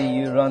I'll see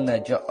you run the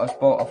jet, I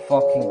spot a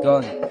fucking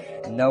gun.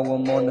 And now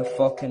I'm on the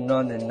fucking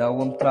run, and now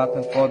I'm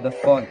trapping for the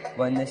fun,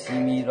 when they see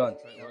me run.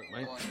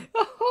 Mate.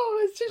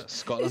 Oh, it's just... That's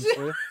Scotland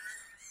for you.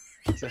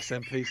 It's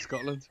SMP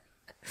Scotland.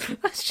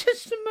 That's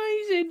just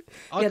amazing.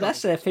 Yeah,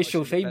 that's the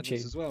official theme tune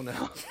as well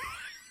now.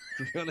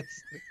 To be honest,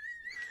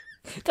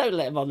 don't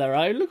let them on their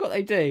own. Look what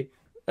they do.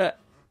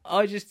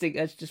 I just think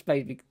that's just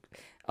made me.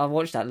 I've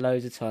watched that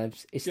loads of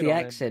times. It's the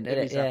accent,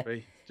 isn't it? Yeah.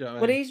 You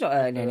know Well, he's not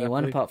hurting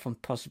anyone apart from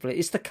possibly.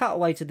 It's the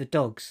cutaway to the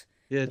dogs.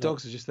 Yeah,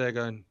 dogs are just there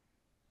going.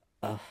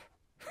 Oh.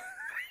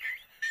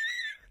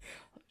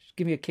 Just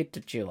give me a kid to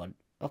chew on.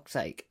 Fuck's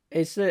sake.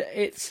 It's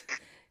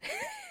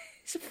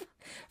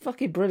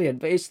fucking brilliant,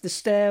 but it's the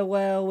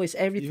stairwell, it's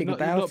everything about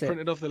You've not it.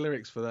 printed off the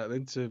lyrics for that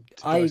then to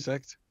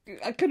dissect?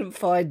 I couldn't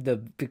find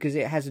them because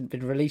it hasn't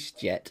been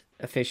released yet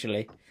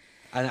officially.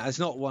 And it's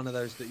not one of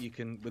those that you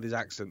can, with his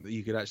accent, that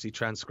you could actually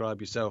transcribe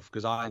yourself,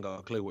 because I ain't got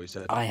a clue what he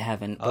said. I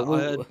haven't. I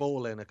heard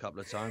balling a couple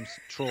of times,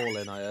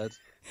 trawling I heard.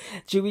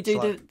 Do we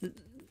do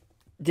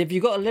have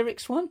you got a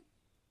lyrics one?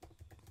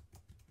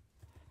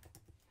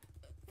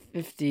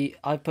 50.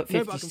 I put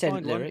 50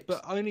 Cent lyrics.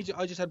 But I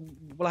just had.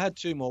 Well, I had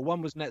two more.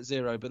 One was Net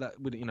Zero, but that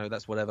would,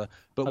 that's whatever.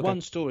 But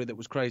one story that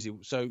was crazy.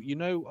 So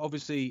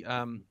obviously,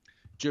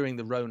 during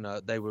the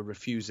Rona, they were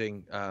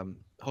refusing.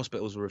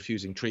 Hospitals were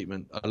refusing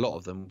treatment. A lot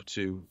of them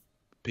to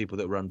people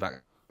that were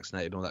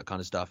unvaccinated and all that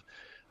kind of stuff.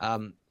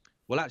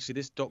 Well, actually,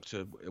 this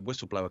doctor, a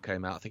whistleblower,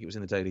 came out. I think it was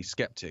in the Daily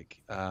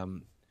Skeptic.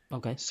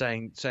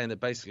 Saying that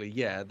basically,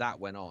 that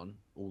went on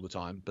all the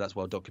time, but that's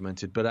well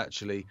documented. But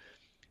actually,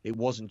 it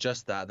wasn't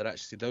just that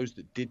actually those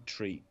that did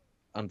treat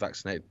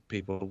unvaccinated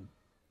people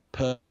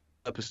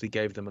purposely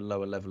gave them a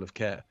lower level of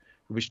care,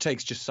 which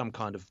takes just some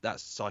kind of,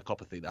 that's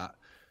psychopathy,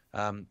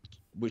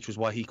 which was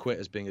why he quit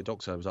as being a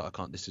doctor. I was like,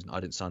 I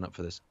didn't sign up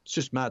for this. It's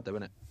just mad though,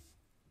 isn't it?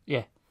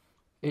 Yeah.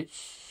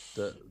 It's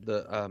right,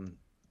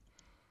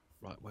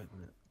 wait a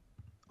minute.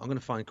 I'm going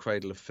to find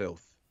Cradle of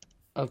Filth.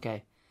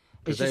 Okay.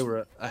 Because they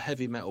were a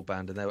heavy metal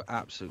band and they were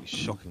absolutely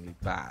shockingly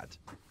bad.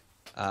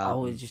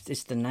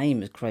 It's the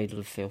name is Cradle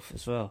of Filth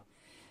as well.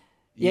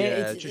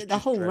 Yeah, the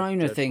whole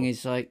Rona thing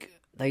is like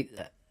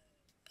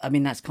I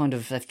mean, that's kind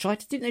of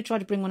didn't they try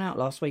to bring one out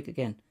last week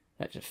again?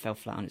 That just fell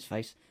flat on its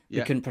face.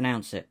 Yeah. We couldn't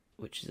pronounce it,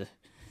 which is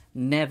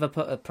never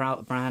put a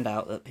brand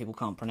out that people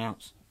can't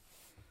pronounce.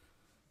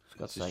 For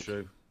God's sake.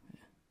 True.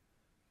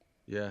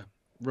 Yeah.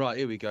 Right,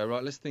 here we go.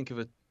 Right, let's think of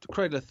a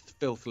Cradle of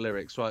Filth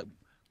lyrics. Right,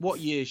 what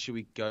year should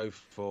we go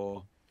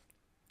for?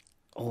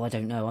 Oh, I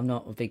don't know. I'm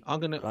not a big.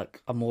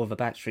 I'm more of a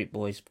Backstreet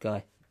Boys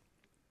guy.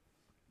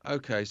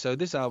 Okay, so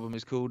this album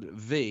is called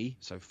V,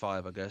 so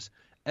 5, I guess.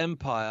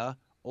 Empire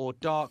or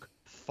Dark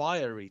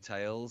Fiery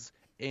Tales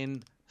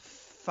in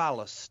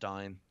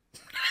Palestine.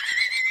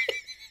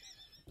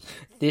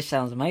 This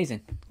sounds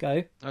amazing.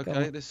 Go.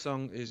 Okay, this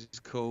song is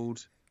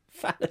called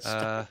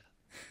Palestine.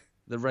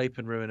 The Rape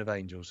and Ruin of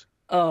Angels.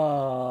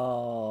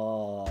 Oh.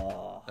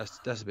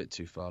 That's a bit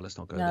too far. Let's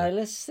not go there. there. No,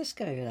 let's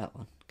go with that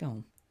one. Go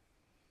on.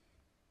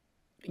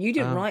 You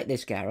didn't write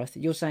this, Gareth.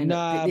 You're saying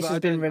that this has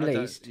been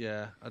released.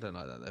 I don't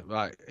like that though.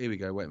 Right, here we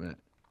go. Wait a minute.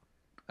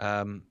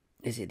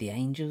 Is it the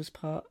Angels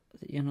part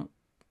that you're not?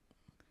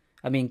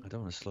 I mean, I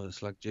don't want to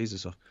slug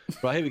Jesus off.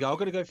 Right, here we go. I've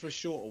got to go for a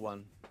shorter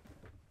one.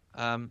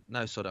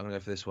 No, sorry, I'm going to go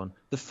for this one.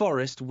 The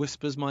Forest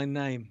Whispers My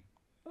Name.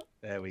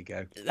 There we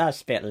go.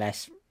 That's a bit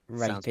less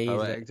rapey. Sounds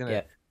poetic, doesn't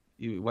it?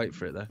 You wait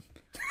for it though.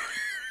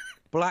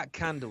 Black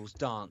candles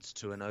dance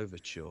to an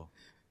overture,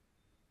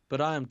 but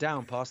I am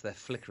down past their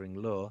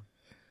flickering lure.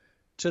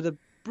 To the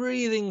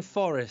breathing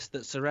forest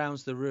that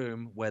surrounds the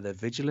room where the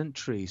vigilant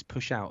trees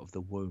push out of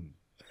the womb.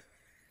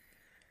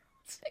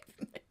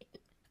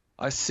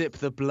 I sip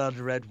the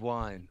blood-red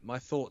wine, my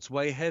thoughts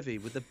weigh heavy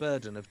with the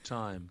burden of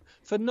time.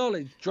 For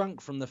knowledge drunk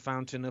from the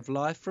fountain of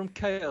life, from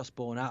chaos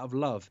born out of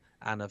love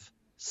and of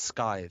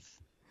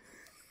scythe.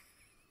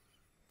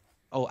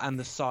 Oh, and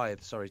the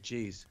scythe. Sorry,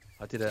 jeez.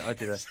 I did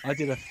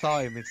a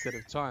thyme instead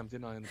of time,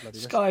 didn't I? In the bloody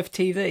Scythe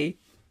TV.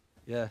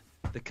 Yeah.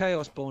 The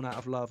chaos born out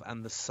of love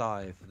and the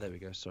scythe. There we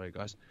go. Sorry,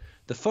 guys.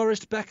 The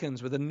forest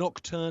beckons with a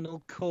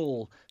nocturnal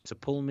call to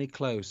pull me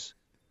close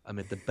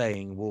amid the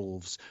baying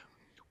wolves,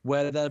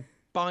 where the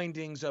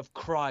bindings of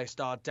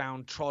Christ are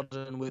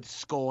downtrodden with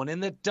scorn in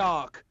the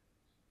dark,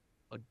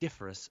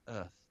 odoriferous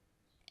earth.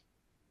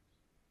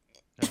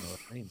 I don't know what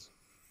it means.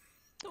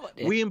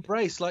 We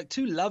embrace like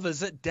two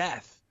lovers at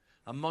death,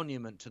 a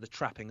monument to the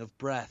trapping of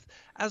breath,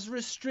 as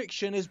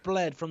restriction is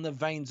bled from the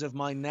veins of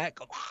my neck.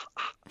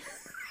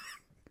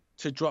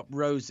 To drop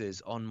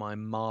roses on my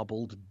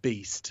marbled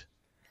beast.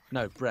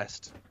 No,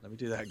 breast. Let me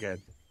do that again.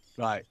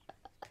 Right.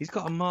 He's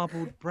got a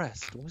marbled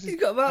breast. He's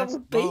got a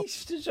marbled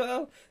beast as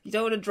well. You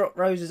don't want to drop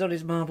roses on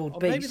his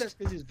marbled beast. Maybe that's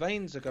because his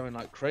veins are going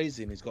like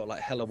crazy and he's got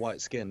like hella white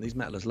skin. These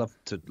metalers love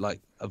to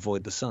like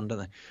avoid the sun, don't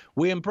they?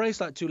 We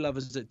embrace like two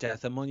lovers at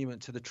death, a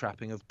monument to the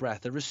trapping of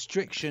breath. A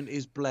restriction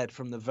is bled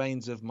from the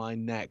veins of my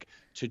neck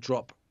to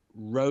drop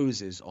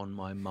roses on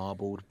my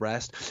marbled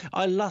breast.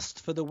 I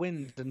lust for the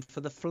wind and for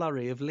the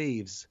flurry of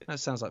leaves. That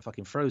sounds like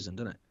fucking Frozen,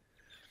 doesn't it?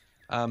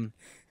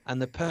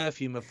 And the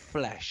perfume of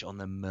flesh on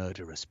the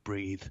murderous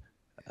breeze.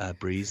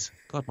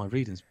 God, my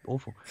reading's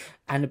awful.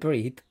 And a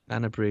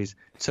breeze.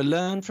 To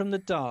learn from the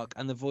dark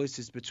and the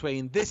voices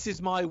between. This is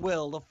my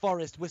will. The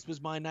forest whispers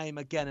my name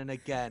again and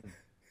again.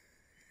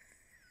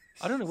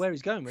 I don't know where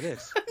he's going with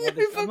this.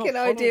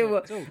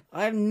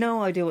 I have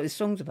no idea what this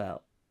song's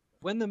about.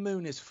 When the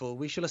moon is full,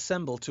 we shall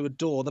assemble to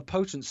adore the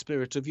potent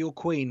spirit of your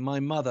queen, my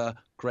mother,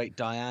 great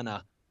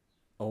Diana.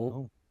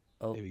 Oh.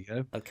 Here we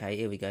go. Okay,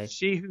 here we go.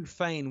 She who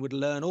fain would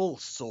learn all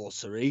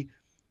sorcery,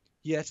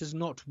 yet has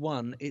not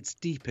won its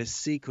deepest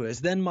secrets.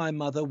 Then my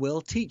mother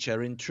will teach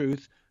her in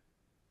truth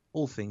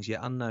all things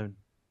yet unknown.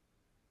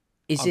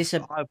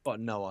 I've got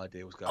no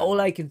idea what's going on. All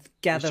I can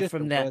gather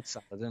from that. Word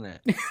salad, isn't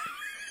it?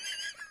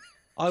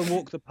 I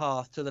walk the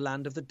path to the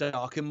land of the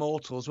dark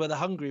immortals, where the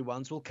hungry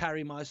ones will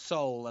carry my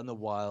soul and the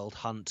wild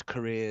hunt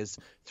careers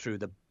through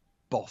the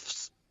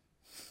boffs.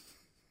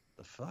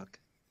 The fuck?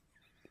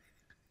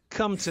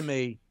 Come to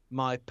me,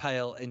 my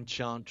pale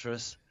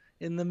enchantress.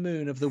 In the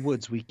moon of the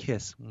woods we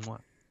kiss. Mwah.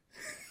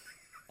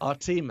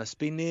 Artemis,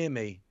 be near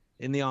me,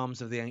 in the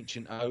arms of the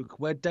ancient oak,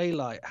 where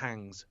daylight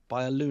hangs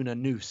by a lunar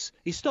noose.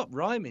 He stopped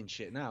rhyming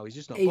shit now. He's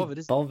just not bothered,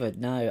 is he? Bothered,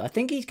 no. I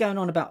think he's going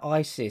on about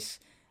Isis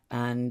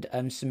and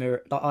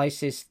Semiramis, like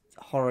Isis,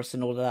 Horus,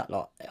 and all of that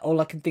lot.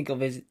 All I can think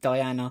of is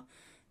Diana,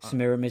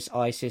 Semiramis,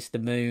 Isis, the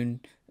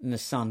moon, and the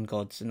sun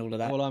gods, and all of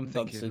that. All I'm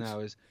thinking now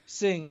is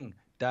sing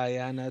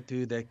Diana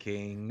to the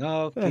King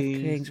of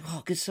Kings.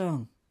 Oh, good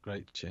song.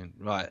 Great tune.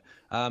 Right.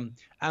 And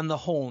the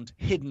horned,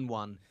 hidden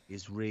one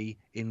is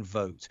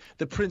re-invoked.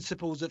 The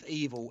principles of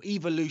evil,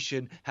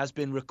 evolution has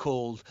been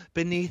recalled.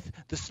 Beneath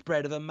the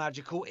spread of a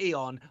magical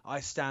eon, I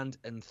stand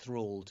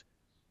enthralled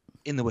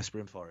in the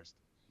Whispering Forest.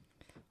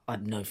 I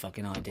had no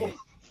fucking idea.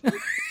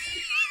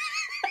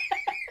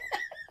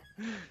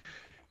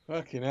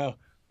 Fucking hell.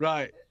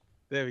 Right.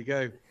 There we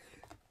go.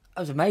 That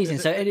was amazing.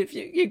 So if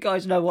you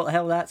guys know what the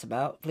hell that's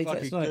about, please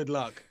let us know. Good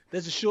luck.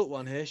 There's a short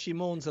one here. She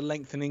mourns a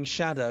lengthening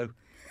shadow.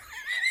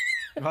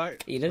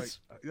 Right? Penis.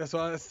 That's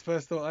the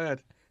first thought I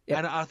had. Yep.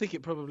 And I think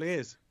it probably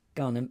is.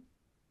 Go on then.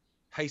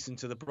 Hasten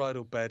to the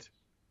bridal bed.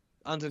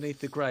 Underneath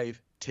the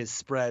grave, 'tis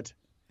spread.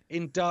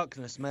 In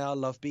darkness may our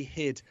love be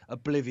hid.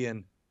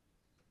 Oblivion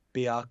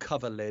be our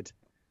cover lid.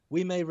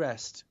 We may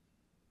rest,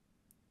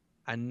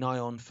 and nigh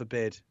on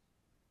forbid.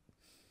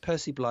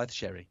 Percy Blythe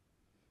Sherry.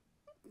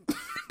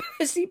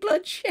 Percy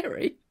Blood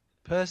Sherry?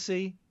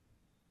 Percy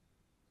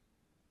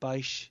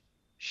by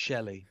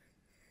Shelley.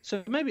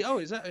 So maybe,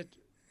 is that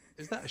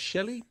a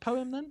Shelley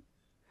poem then?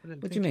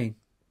 What do you mean?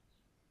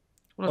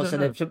 Well, So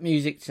they've put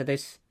music to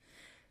this.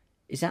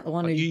 Is that the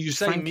one who you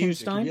say music. Have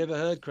Frankenstein? you ever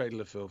heard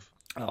Cradle of Filth?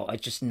 Oh,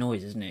 it's just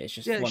noise, isn't it? It's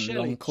just one Shelley,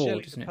 long chord,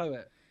 Shelley, isn't the it?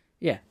 poet.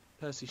 Yeah.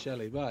 Percy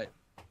Shelley, right.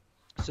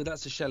 So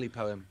that's a Shelley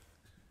poem,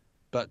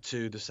 but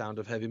to the sound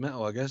of heavy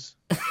metal, I guess.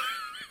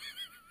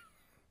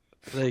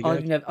 There you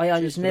go. I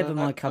was never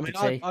my cup of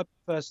tea. I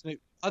prefer Snoop.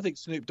 I think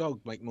Snoop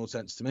Dogg make more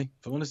sense to me,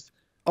 if I'm honest.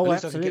 Oh, At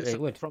least absolutely, I can get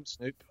it would. from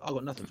Snoop. I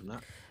got nothing from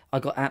that. I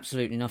got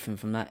absolutely nothing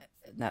from that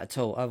at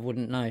all. I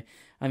wouldn't know.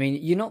 I mean,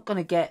 you're not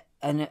going to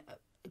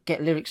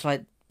get lyrics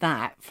like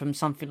that from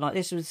something like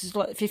this. This is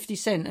like 50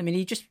 Cent. I mean,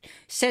 he just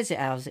says it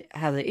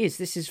how it is.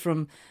 This is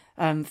from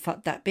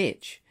Fuck That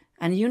Bitch.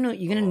 And you're going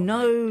to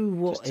know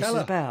what it's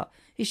about.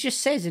 He just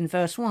says in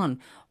verse 1,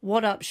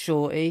 "What up,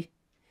 shorty?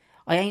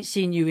 I ain't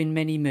seen you in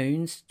many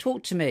moons.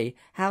 Talk to me.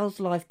 How's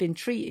life been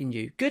treating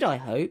you? Good, I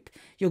hope.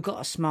 You've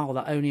got a smile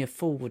that only a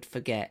fool would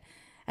forget.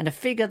 And a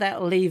figure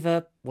that'll leave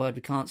her, word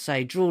we can't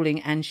say,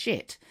 drooling and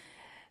shit."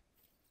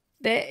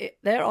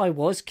 There I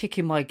was,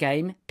 kicking my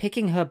game,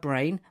 picking her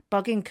brain,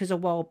 bugging 'cause a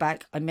while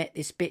back I met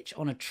this bitch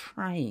on a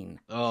train.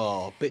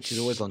 Oh, bitch is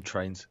always on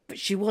trains. But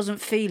she wasn't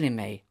feeling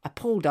me. I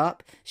pulled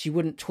up, she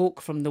wouldn't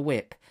talk from the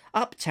whip.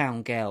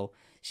 Uptown girl,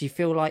 she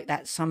feel like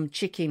that's some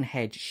chicken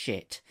head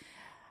shit.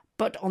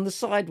 But on the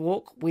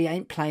sidewalk, we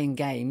ain't playing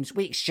games.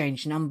 We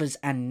exchange numbers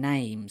and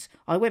names.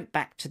 I went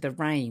back to the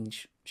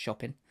range,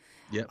 shopping.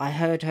 Yep. I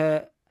heard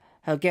her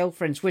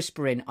girlfriend's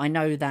whispering, "I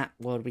know that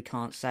word we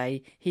can't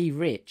say. He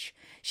rich."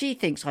 She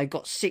thinks I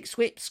got 6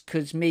 whips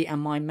 'cause me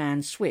and my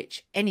man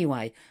switch.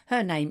 Anyway,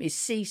 her name is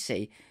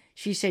Cece.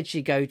 She said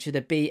she'd go to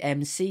the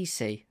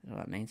BMCC. What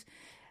that means.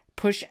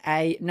 Push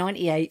A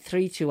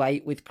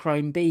 98328 with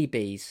chrome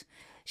BBs.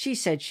 She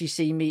said she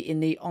see me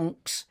in the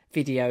Onks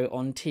video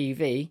on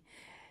TV.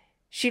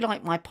 She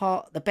liked my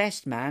part the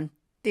best, man.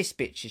 This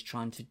bitch is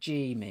trying to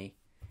G me.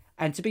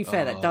 And to be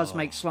fair, that does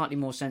make slightly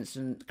more sense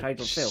than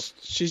Cradle of Filth.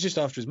 She's just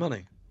after his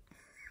money.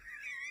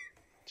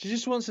 She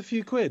just wants a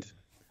few quid.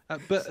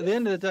 But at the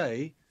end of the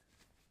day,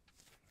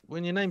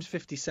 when your name's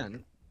 50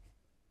 Cent,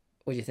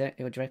 What do you think?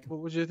 What do you reckon? what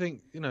would you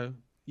think? You know,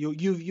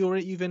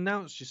 you've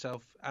announced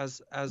yourself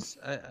as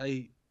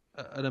an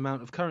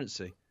amount of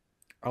currency.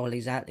 Oh, well,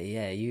 exactly.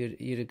 Yeah,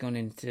 you'd have gone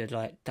into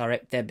like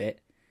direct debit.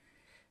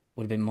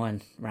 Would have been my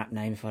rap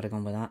name if I'd have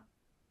gone with that,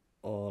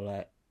 or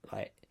like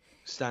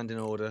Standing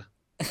order.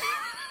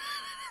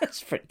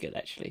 That's pretty good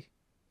actually.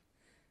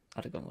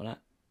 I'd have gone with that.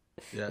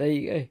 Yeah. There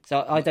you go.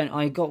 So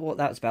I got what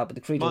that's about, but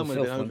the Cradle Mine of would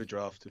have Filth been one,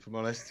 overdraft, if I'm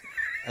honest.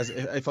 As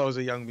if I was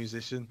a young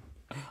musician.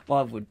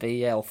 mine would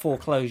be or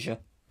foreclosure.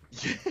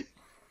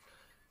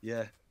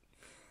 Yeah.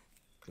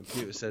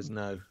 Computer says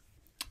no.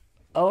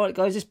 All right,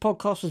 guys. This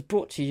podcast was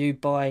brought to you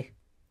by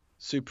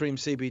Supreme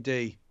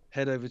CBD.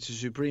 Head over to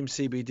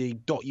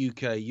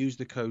supremecbd.uk. Use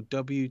the code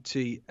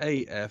WTAF.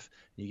 And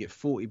you get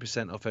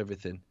 40% off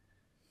everything.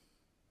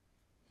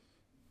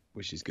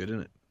 Which is good,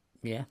 isn't it?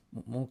 Yeah.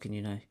 What more can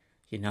you know?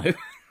 You know.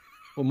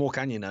 What more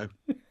can you know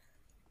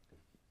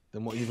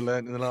than what you've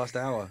learned in the last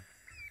hour?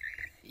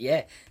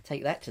 Yeah.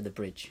 Take that to the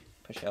bridge.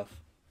 Push off.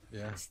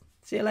 Yeah.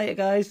 See you later,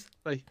 guys.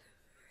 Bye.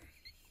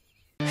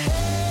 I'm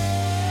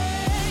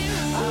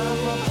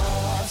a